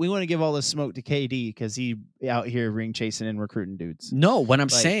give all the smoke to KD because he out here ring chasing and recruiting dudes. No, what I'm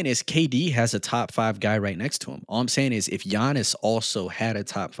saying is KD has a top 5 guy right next to him. All I'm saying is if Giannis also had a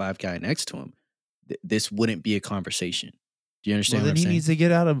top 5 guy next to him, this wouldn't be a conversation. Do you understand? Well, then he needs to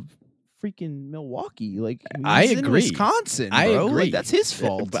get out of freaking Milwaukee. Like, I agree. In Wisconsin, bro. I agree. Like, that's his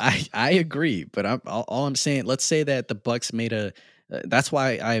fault. But I agree. But all I'm saying, let's say that the Bucks made that's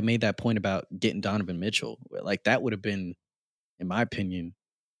why I made that point about getting Donovan Mitchell. Like, that would have been, in my opinion,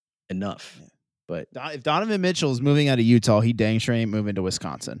 enough. Yeah. But if Donovan Mitchell is moving out of Utah, he dang sure ain't moving to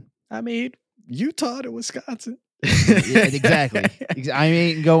Wisconsin. I mean, Utah to Wisconsin. Yeah, exactly. I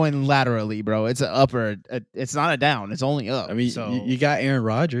ain't going laterally, bro. It's an upper. It's not a down. It's only up. I mean, so. you got Aaron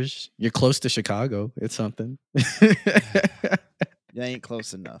Rodgers. You're close to Chicago. It's something. That ain't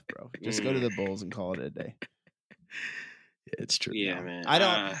close enough, bro. Just go to the Bulls and call it a day. It's true. Yeah, man.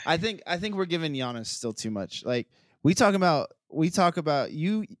 I think we're giving Giannis still too much. Like, We talk about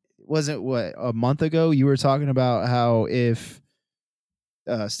you. Wasn't what a month ago you were talking about how if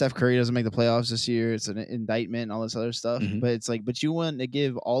Steph Curry doesn't make the playoffs this year, it's an indictment and all this other stuff. Mhm. But it's like, but you want to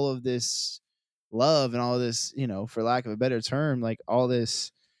give all of this love and all of this, for lack of a better term, like all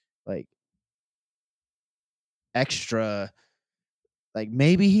this, like extra, like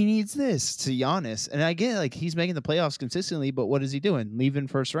maybe he needs this to Giannis. And I get like he's making the playoffs consistently, but what is he doing? Leaving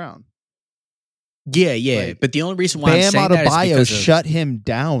first round. Yeah. Like, but the only reason why I'm Bam saying that is Adebayo because shut him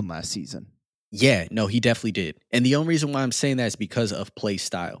down last season. Yeah, no, he definitely did. And the only reason why I'm saying that is because of play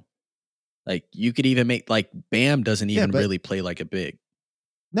style. Like you could even make like Bam doesn't even really play like a big.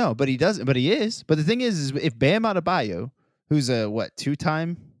 No, but he doesn't. But he is. But the thing is if Bam Adebayo, who's a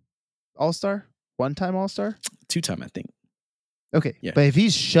 2-time All-Star, 1-time All-Star, 2-time, I think. Okay, yeah. But if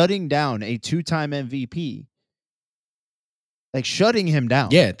he's shutting down a 2-time MVP, like shutting him down,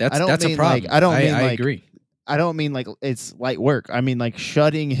 yeah, that's a problem. Like, I agree. I don't mean like it's light work. I mean like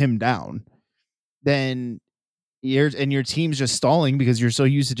shutting him down. Then your team's just stalling because you're so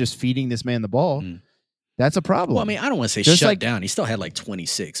used to just feeding this man the ball. That's a problem. Well, I mean, I don't want to say just shut down. He still had like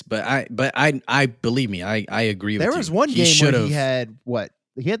 26, but I believe me, I agree with you. There was one game where he had what?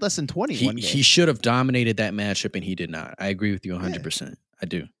 He had less than 20. He should have dominated that matchup, and he did not. I agree with you 100%. Yeah. I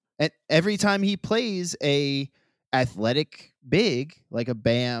do. And every time he plays a athletic big like a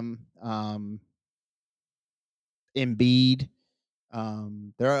Bam, Embiid,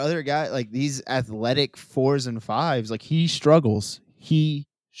 there are other guys like these athletic 4s and 5s. Like he struggles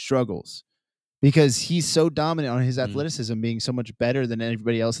because he's so dominant on his athleticism, being so much better than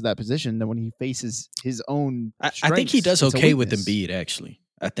everybody else at that position. That when he faces his own, I think he does okay with Embiid. Actually,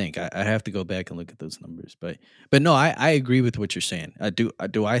 I think I have to go back and look at those numbers, but no, I agree with what you're saying.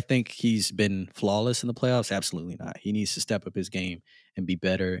 Do I think he's been flawless in the playoffs? Absolutely not. He needs to step up his game and be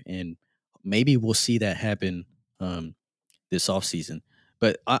better, and maybe we'll see that happen this offseason.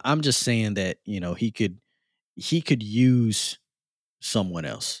 But I'm just saying that he could use someone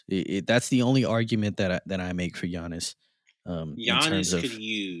else. That's the only argument that I make for Giannis. Giannis in terms of could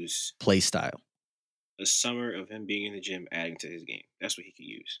use play style. A summer of him being in the gym, adding to his game. That's what he could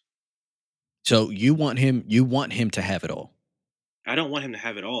use. So you want him to have it all. I don't want him to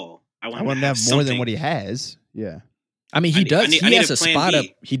have it all. I want him to have more than what he has. Yeah. I mean, he does. He has a spot up.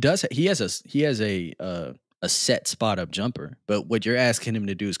 He does. He has a set spot up jumper. But what you're asking him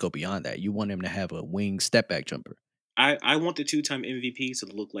to do is go beyond that. You want him to have a wing step back jumper. I want the 2-time MVP to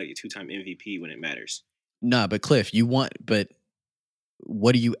look like a 2-time MVP when it matters. Nah, but Cliff, but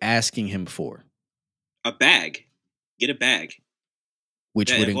what are you asking him for? A bag. Get a bag. Which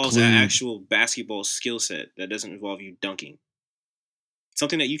that would involves include an actual basketball skill set that doesn't involve you dunking.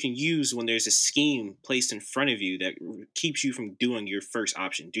 Something that you can use when there's a scheme placed in front of you that keeps you from doing your first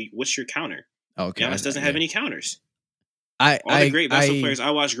option. What's your counter? Okay. Giannis doesn't have any counters. All the great basketball players I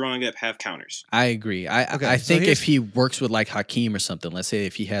watched growing up have counters. I agree. I think if he works with like Hakeem or something, let's say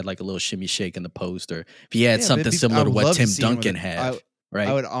if he had like a little shimmy shake in the post, or if he had something similar to what Tim Duncan had, right?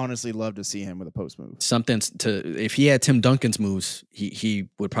 I would honestly love to see him with a post move. If he had Tim Duncan's moves, he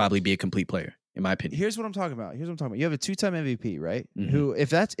would probably be a complete player, in my opinion. Here's what I'm talking about. You have a 2-time MVP, right? Mm-hmm. Who,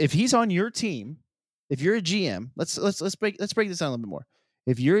 if he's on your team, if you're a GM, let's break this down a little bit more.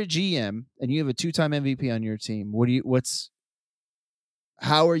 If you're a GM and you have a 2-time MVP on your team,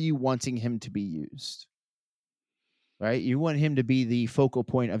 how are you wanting him to be used? Right? You want him to be the focal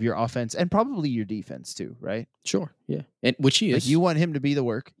point of your offense and probably your defense too, right? Sure. Yeah. And which he is. You want him to be the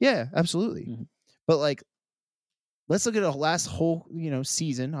work. Yeah, absolutely. Mm-hmm. But like, let's look at a last whole,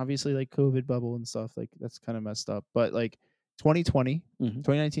 season, obviously like COVID bubble and stuff, like that's kind of messed up. But like 2020,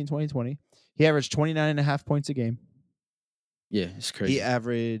 2019, 2020, he averaged 29.5 points a game. Yeah, it's crazy. He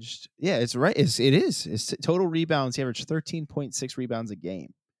averaged, it's right. It is. It's total rebounds. He averaged 13.6 rebounds a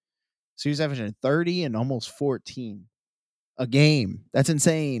game. So he was averaging 30 and almost 14 a game. That's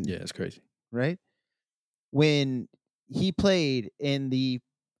insane. Yeah, it's crazy. Right? When he played in the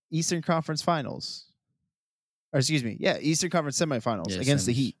Eastern Conference Finals, Eastern Conference semifinals against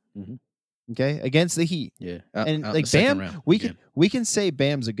the Heat. Mm-hmm. Okay, against the Heat. Yeah, and like Bam, we can say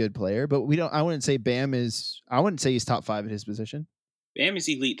Bam's a good player, but we don't. I wouldn't say Bam is. I wouldn't say he's top 5 at his position. Bam is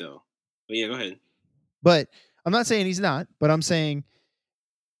elite though. But yeah, go ahead. But I'm not saying he's not. But I'm saying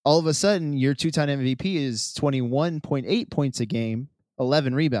all of a sudden your 2-time MVP is 21.8 points a game,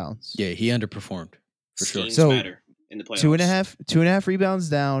 11 rebounds. Yeah, he underperformed for sure. So matter in the playoffs. 2.5 rebounds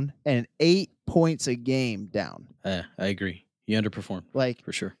down and 8 points a game down. I agree. He underperformed. Like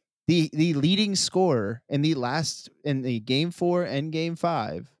for sure. The leading scorer in the game 4 and game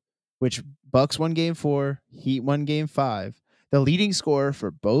 5, which Bucks won game 4, Heat won game 5. The leading scorer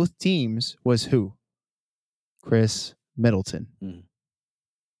for both teams was who? Chris Middleton.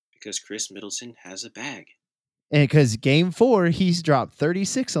 Because Chris Middleton has a bag. And because game 4, he's dropped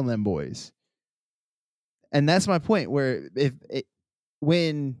 36 on them boys. And that's my point, where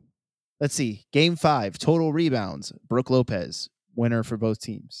when, let's see, game 5, total rebounds, Brook Lopez, winner for both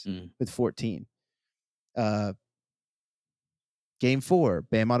teams with 14. Game 4,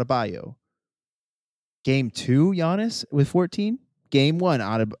 Bam Adebayo. Game 2, Giannis with 14. Game 1,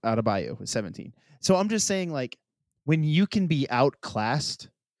 Adebayo with 17. So I'm just saying, like, when you can be outclassed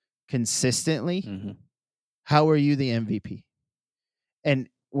consistently, how are you the MVP? And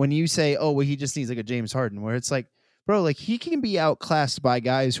when you say, oh, well, he just needs like a James Harden, where it's like, bro, like he can be outclassed by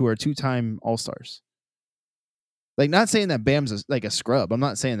guys who are 2-time All-Stars. Like, not saying that Bam's like a scrub. I'm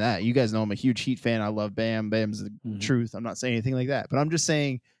not saying that. You guys know I'm a huge Heat fan. I love Bam. Bam's the truth. I'm not saying anything like that. But I'm just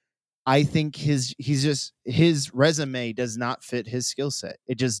saying, I think his resume does not fit his skill set.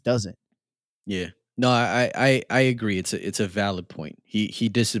 It just doesn't. Yeah. No, I agree. It's a valid point. He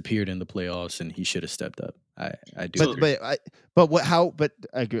disappeared in the playoffs and he should have stepped up. I do. But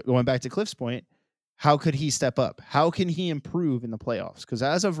going back to Cliff's point, how could he step up? How can he improve in the playoffs? Because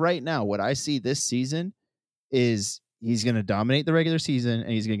as of right now, what I see this season is he's going to dominate the regular season and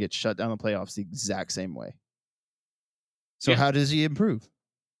he's going to get shut down in the playoffs the exact same way. So how does he improve?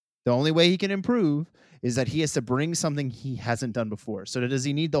 The only way he can improve is that he has to bring something he hasn't done before. So does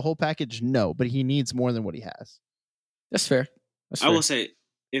he need the whole package? No, but he needs more than what he has. That's fair. I will say,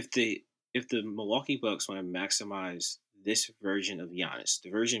 if the Milwaukee Bucks want to maximize this version of Giannis, the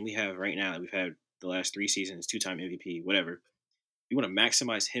version we have right now that we've had the last 3 seasons, 2-time MVP, whatever, you want to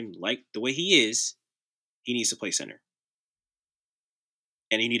maximize him like the way he is, he needs to play center.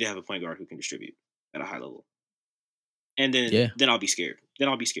 And he need to have a point guard who can distribute at a high level. And then I'll be scared.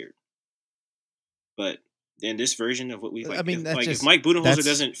 But in this version of what we like, if Mike Budenholzer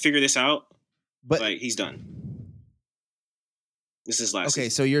doesn't figure this out, he's done. This is last season.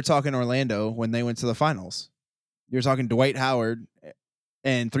 So you're talking Orlando when they went to the finals. You're talking Dwight Howard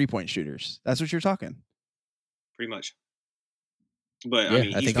and 3-point shooters. That's what you're talking. Pretty much. But I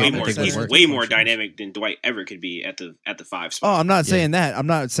mean, he's way more dynamic than Dwight ever could be at the 5 spot. Oh, I'm not saying that.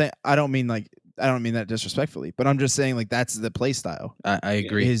 I don't mean that disrespectfully, but I'm just saying like that's the play style. I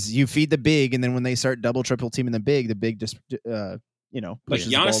agree. Is you feed the big, and then when they start double triple teaming the big just like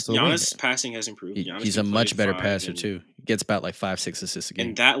Giannis passing has improved. He's a much better passer too. He gets about like 5-6 assists a game,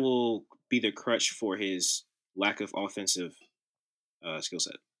 and that will be the crutch for his lack of offensive skill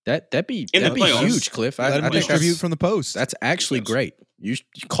set. That'd be huge, Cliff. I distribute from the post. That's actually great. You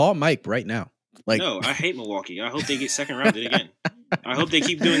call Mike right now. No, I hate Milwaukee. I hope they get second rounded again. I hope they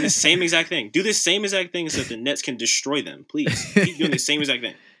keep doing the same exact thing. Do the same exact thing so that the Nets can destroy them. Please keep doing the same exact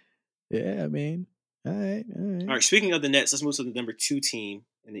thing. Yeah, I mean, all right. All right. Speaking of the Nets, let's move to the number 2 team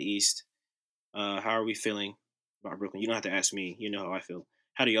in the East. How are we feeling about Brooklyn? You don't have to ask me. You know how I feel.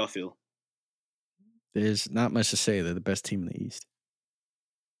 How do y'all feel? There's not much to say. They're the best team in the East.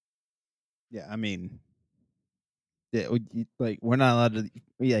 Yeah, I mean, we're not allowed to.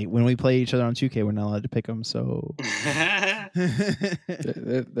 Yeah, when we play each other on 2K, we're not allowed to pick them. So they're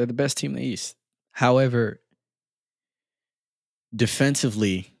the best team in the East. However,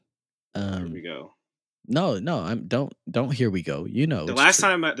 defensively, here we go. No, don't. Here we go. You know, the last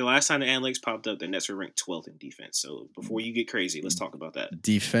time the analytics popped up, the Nets were ranked 12th in defense. So before you get crazy, let's talk about that.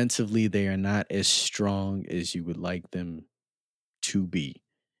 Defensively, they are not as strong as you would like them to be.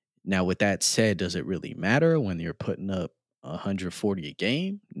 Now, with that said, does it really matter when you're putting up 140 a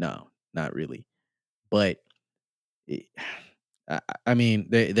game? No, not really. But I mean,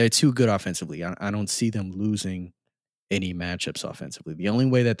 they're too good offensively. I don't see them losing any matchups offensively. The only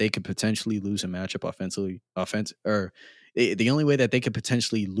way that they could potentially lose a matchup the only way that they could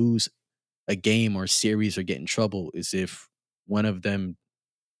potentially lose a game or series or get in trouble is if one of them,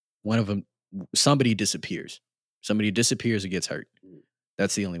 somebody disappears. Somebody disappears or gets hurt.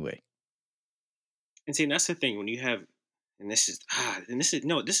 That's the only way. And see, that's the thing when you have, this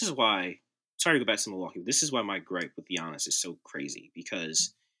is why. Sorry to go back to Milwaukee. This is why my gripe with Giannis is so crazy,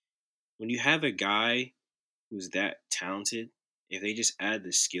 because when you have a guy who's that talented, if they just add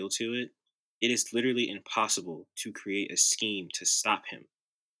the skill to it, it is literally impossible to create a scheme to stop him.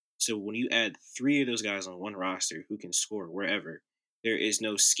 So when you add 3 of those guys on one roster who can score wherever, there is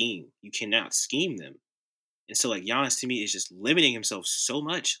no scheme. You cannot scheme them. And so, like, Giannis, to me, is just limiting himself so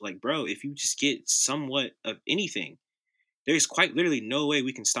much. Like, bro, if you just get somewhat of anything, there's quite literally no way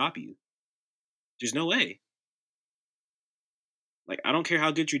we can stop you. There's no way. Like, I don't care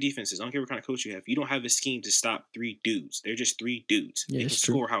how good your defense is. I don't care what kind of coach you have. You don't have a scheme to stop 3 dudes. They're just 3 dudes. Yeah, they can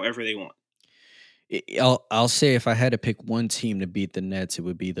score however they want. I'll say if I had to pick one team to beat the Nets, it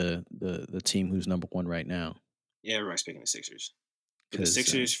would be the team who's number 1 right now. Yeah, everybody's picking the Sixers. But the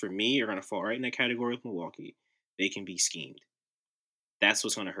Sixers, for me, are going to fall right in that category with Milwaukee. They can be schemed. That's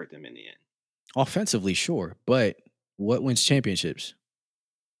what's going to hurt them in the end. Offensively, sure, but what wins championships?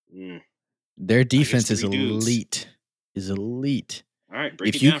 Their defense is elite. All right,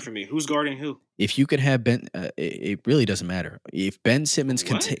 break it down for me. Who's guarding who? If you could have Ben, it really doesn't matter. If Ben Simmons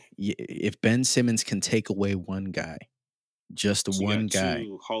can take away one guy, just one guy,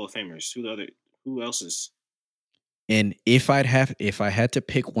 2 Hall of Famers. Who else is? And if I had to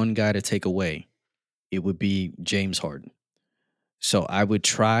pick one guy to take away, it would be James Harden. So I would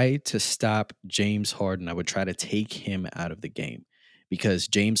try to stop James Harden. I would try to take him out of the game because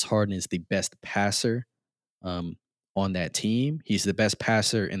James Harden is the best passer on that team. He's the best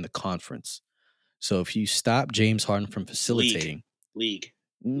passer in the conference. So if you stop James Harden from facilitating, league.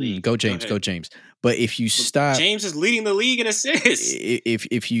 Go James. But if you stop, James is leading the league in assists.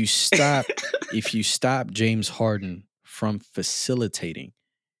 If you stop James Harden from facilitating,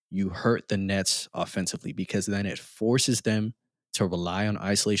 you hurt the Nets offensively because then it forces them to rely on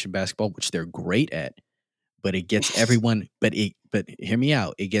isolation basketball, which they're great at. But it gets everyone. But hear me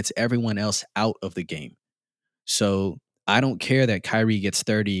out. It gets everyone else out of the game. So I don't care that Kyrie gets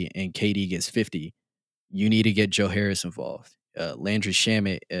 30 and KD gets 50. You need to get Joe Harris involved. Landry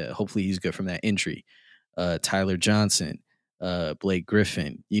Shamet, hopefully he's good from that injury. Tyler Johnson, Blake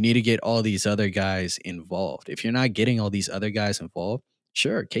Griffin. You need to get all these other guys involved. If you're not getting all these other guys involved,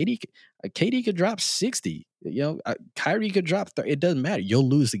 sure, KD could drop 60. Kyrie could drop 30. It doesn't matter. You'll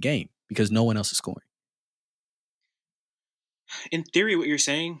lose the game because no one else is scoring. In theory, what you're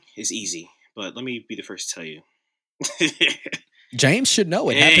saying is easy, but let me be the first to tell you. James should know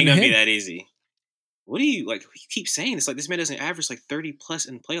it happened ain't to gonna him. be that easy. What do you like? You keep saying it's like this man doesn't average like 30 plus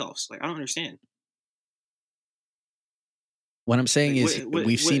in playoffs. Like I don't understand. What I'm saying is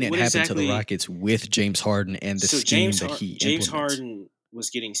we've seen it happen to the Rockets with James Harden and the scheme that he implements. James Harden was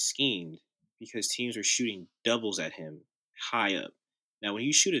getting schemed because teams were shooting doubles at him high up. Now, when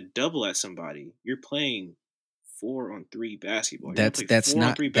you shoot a double at somebody, you're playing 4-on-3 basketball. That's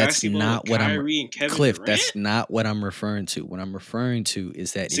not what I'm. Cliff, Durant? That's not what I'm referring to. What I'm referring to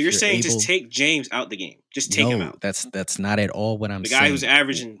is that. So you're saying just take James out the game. Just take him out. That's not at all what I'm saying. The guy who's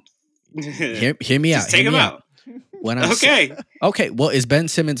averaging. Hear me out. Just take him out. When I'm okay. Well, is Ben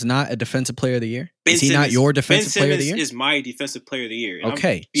Simmons not a defensive player of the year? Is he not your defensive player of the year? Ben Simmons is my defensive player of the year.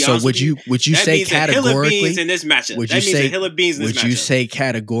 Okay, so would you say categorically in this matchup? Would you say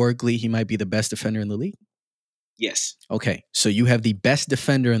categorically he might be the best defender in the league? Yes. Okay, so you have the best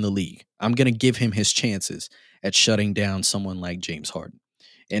defender in the league. I'm going to give him his chances at shutting down someone like James Harden.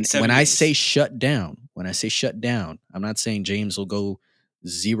 And when I say shut down, I'm not saying James will go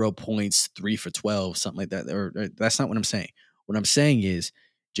 0 points, 3 for 12, something like that. Or that's not what I'm saying. What I'm saying is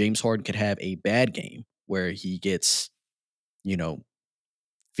James Harden could have a bad game where he gets,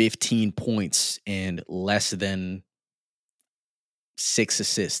 15 points and less than 6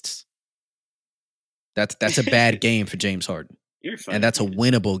 assists. That's a bad game for James Harden. You're funny. And that's a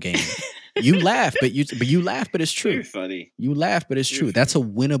winnable game. You laugh, but it's true. You're funny. You laugh, but it's true. That's a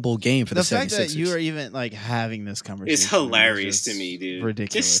winnable game for the 76ers. The fact that you are even having this conversation, it's hilarious to me, dude.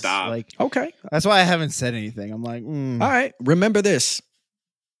 Ridiculous. Just stop. Okay, that's why I haven't said anything. I'm like, all right. Remember this.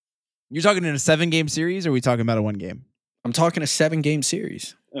 You're talking in a 7-game series, or are we talking about a 1 game? I'm talking a 7-game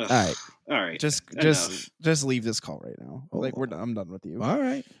series. Ugh. All right. Just leave this call right now. I'm done with you. All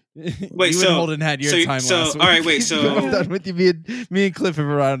right. Wait, you and Holden had your time last week. All right, wait, so I'm done with you. Me and Cliff have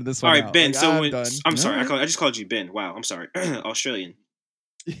arrived at this one. All right, Ben. I'm sorry. I just called you Ben. Wow, I'm sorry. Australian.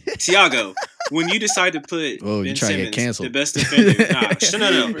 Tiago, when you decide to put Ben Simmons, the best defender,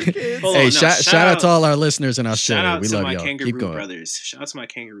 no. Shout out to all our listeners in Australia. We love y'all. Keep going. Shout out to my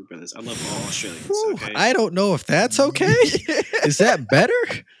kangaroo brothers. I love all Australians. Okay? I don't know if that's okay. Is that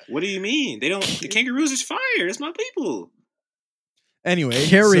better? What do you mean? They don't. The kangaroos is fire. It's my people. Anyway,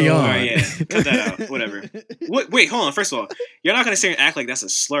 carry on. All right, yeah, cut that out. Whatever. Wait, hold on. First of all, you're not gonna sit and act like that's a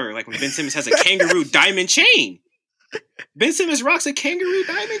slur. Like when Ben Simmons has a kangaroo diamond chain. Ben Simmons rocks a kangaroo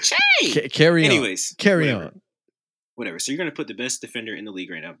diamond chain. Carry on. Whatever. So you're gonna put the best defender in the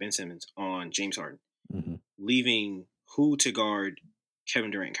league right now, Ben Simmons, on James Harden, leaving who to guard Kevin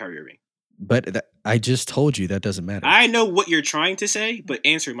Durant and Kyrie Irving. But I just told you that doesn't matter. I know what you're trying to say, but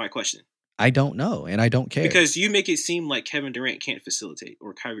answer my question. I don't know, and I don't care. Because you make it seem like Kevin Durant can't facilitate,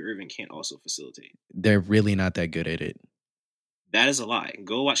 or Kyrie Irving can't also facilitate. They're really not that good at it. That is a lie.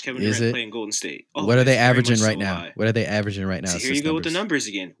 Go watch Kevin Durant play in Golden State. What are they averaging right now? What are they averaging right now? So here you go with the numbers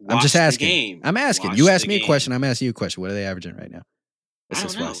again. I'm just asking. I'm asking. You asked me a question. I'm asking you a question. What are they averaging right now? I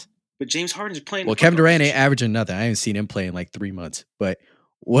don't know. But James Harden's playing. Well, Kevin Durant ain't averaging nothing. I haven't seen him play in like 3 months. But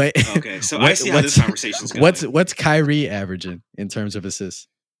What? Okay, so I see how this conversation's going. What's Kyrie averaging in terms of assists?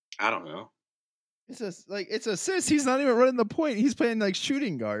 I don't know. It's assists. He's not even running the point. He's playing like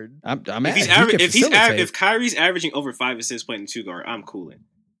shooting guard. If Kyrie's averaging over 5 assists playing 2 guard, I'm cooling.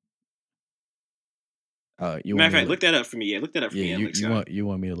 Matter of fact, look that up for me. Yeah, look that up for me. You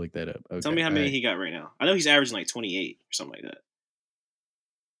want me to look that up? Okay. Tell me how many he got right now. I know he's averaging like 28 or something like that.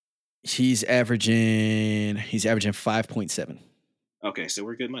 He's averaging 5.7. Okay, so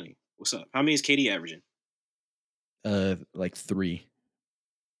we're good money. What's up? How many is KD averaging? Like 3.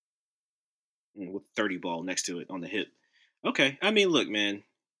 With 30 ball next to it on the hip. Okay, I mean, look, man,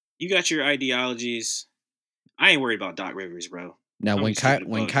 you got your ideologies. I ain't worried about Doc Rivers, bro. Now, when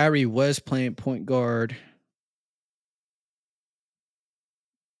Kyrie was playing point guard,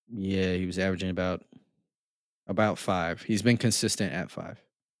 yeah, he was averaging about 5. He's been consistent at 5.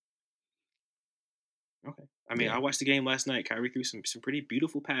 Okay, I mean, I watched the game last night. Kyrie threw some pretty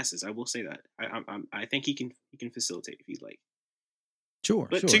beautiful passes. I will say that. I think he can facilitate if he'd like. Sure,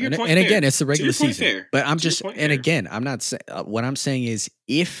 but sure. To your point, and again, it's the regular season. Fair. But I'm just, and again, I'm not saying what I'm saying is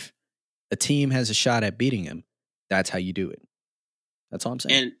if a team has a shot at beating him, that's how you do it. That's all I'm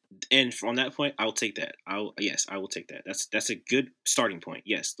saying. And on that point, I'll take that. I will take that. That's a good starting point.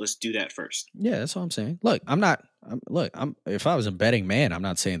 Yes, let's do that first. Yeah, that's all I'm saying. Look, if I was a betting man, I'm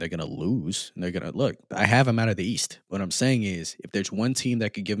not saying they're gonna lose. They're gonna look. I have them out of the East. What I'm saying is, if there's one team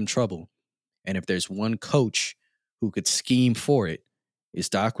that could give them trouble, and if there's one coach who could scheme for it, it's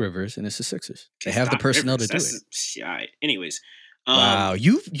Doc Rivers and it's the Sixers. They have the personnel to do it. Yeah. Anyways. Wow,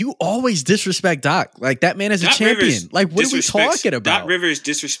 you always disrespect Doc. Like that man is a champion. Rivers like what are we talking about? Doc Rivers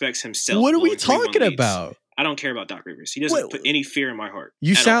disrespects himself. What are we talking about? I don't care about Doc Rivers. He doesn't put any fear in my heart.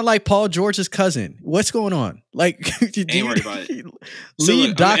 You sound like Paul George's cousin. What's going on? Like, ain't worried about it.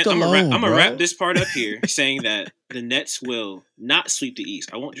 Leave Doc alone. I'm gonna wrap this part up here, saying that the Nets will not sweep the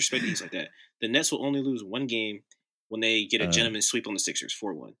East. I won't disrespect the East like that. The Nets will only lose one game when they get a gentleman's sweep on the Sixers,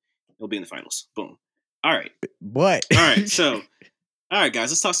 4-1. They'll be in the finals. Boom. All right. What? All right. So. All right,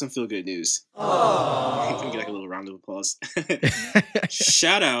 guys, let's talk some feel-good news. Let me get like a little round of applause.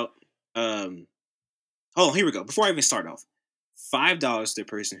 Shout out. Here we go. Before I even start off, $5 to the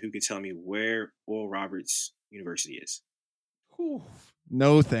person who could tell me where Oral Roberts University is. Whew.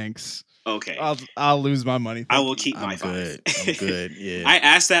 No thanks. Okay. I'll lose my money. I will keep my $5. I'm good. Yeah. I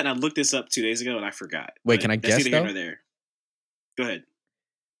asked that and I looked this up 2 days ago and I forgot. Wait, can I guess though? There. Go ahead.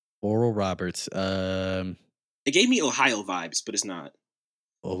 Oral Roberts. It gave me Ohio vibes, but it's not.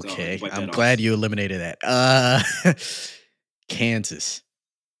 Okay, I'm glad you eliminated that. Kansas.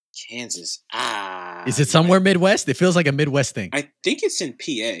 Is it somewhere Midwest? It feels like a Midwest thing. I think it's in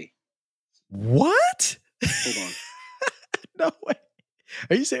PA. What? Hold on. No way.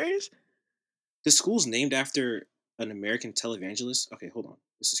 Are you serious? The school's named after an American televangelist. Okay, hold on.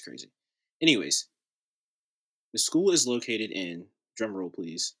 This is crazy. Anyways, the school is located in, drum roll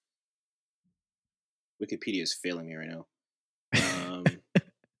please. Wikipedia is failing me right now.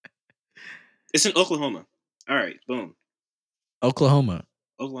 It's in Oklahoma. All right, boom. Oklahoma.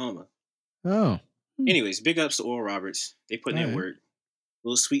 Oh. Anyways, big ups to Oral Roberts. They put in their work.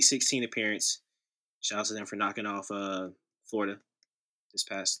 Little Sweet 16 appearance. Shout out to them for knocking off Florida this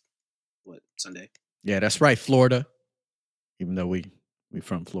past Sunday. Yeah, that's right, Florida. Even though we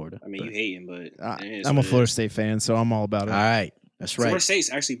from Florida. I mean, you hating, but I'm a Florida State fan, so I'm all about it. All right, that's right. Florida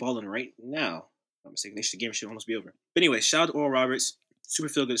State's actually balling right now. I'm mistaken. The game should almost be over. But anyway, shout out to Oral Roberts. Super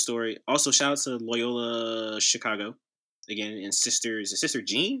feel good story. Also, shout out to Loyola Chicago. Again, and sister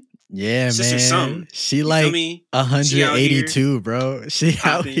Jean? Yeah, sister man. Some. She like 182, bro. She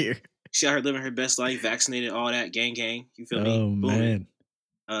out here. She out here living her best life, vaccinated, all that, gang. You feel me? Oh, man.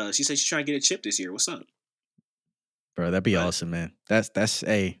 She said she's trying to get a chip this year. What's up? Bro, that'd be awesome, man. That's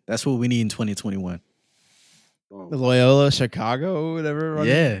what we need in 2021. The Loyola Chicago, whatever.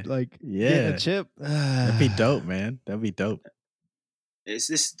 Yeah. Getting a chip. That'd be dope, man. That'd be dope. It's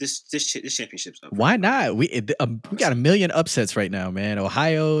this championship's up. Why not? We got a million upsets right now, man.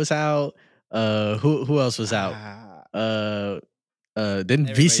 Ohio's out. Who else was out? Didn't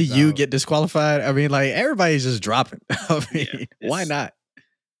VCU get disqualified? I mean, like everybody's just dropping. I mean, why not?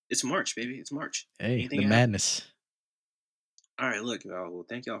 It's March, baby. It's March. Hey, the madness. All right, look, y'all. Well,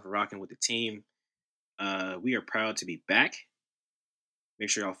 thank y'all for rocking with the team. We are proud to be back. Make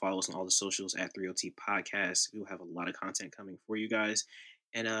sure y'all follow us on all the socials at 3OT Podcast. We will have a lot of content coming for you guys.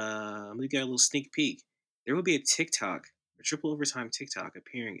 And I'm going to get a little sneak peek. There will be a TikTok, a triple overtime TikTok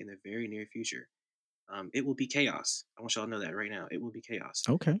appearing in the very near future. It will be chaos. I want y'all to know that right now. It will be chaos.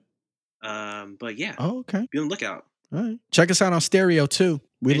 Okay. But yeah. Oh, okay. Be on the lookout. All right. Check us out on Stereo too.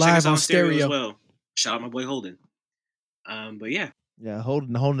 We live on Stereo as well. Shout out my boy Holden. But yeah. Yeah,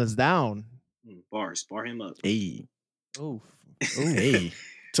 holding us down. Bars, bar him up. Hey. Oof. Hey.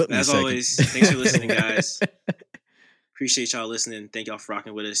 Took me As a second. always, thanks for listening, guys. Appreciate y'all listening. Thank y'all for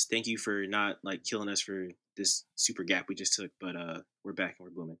rocking with us. Thank you for not like killing us for this super gap we just took. But we're back and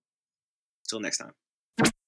we're booming. Till next time.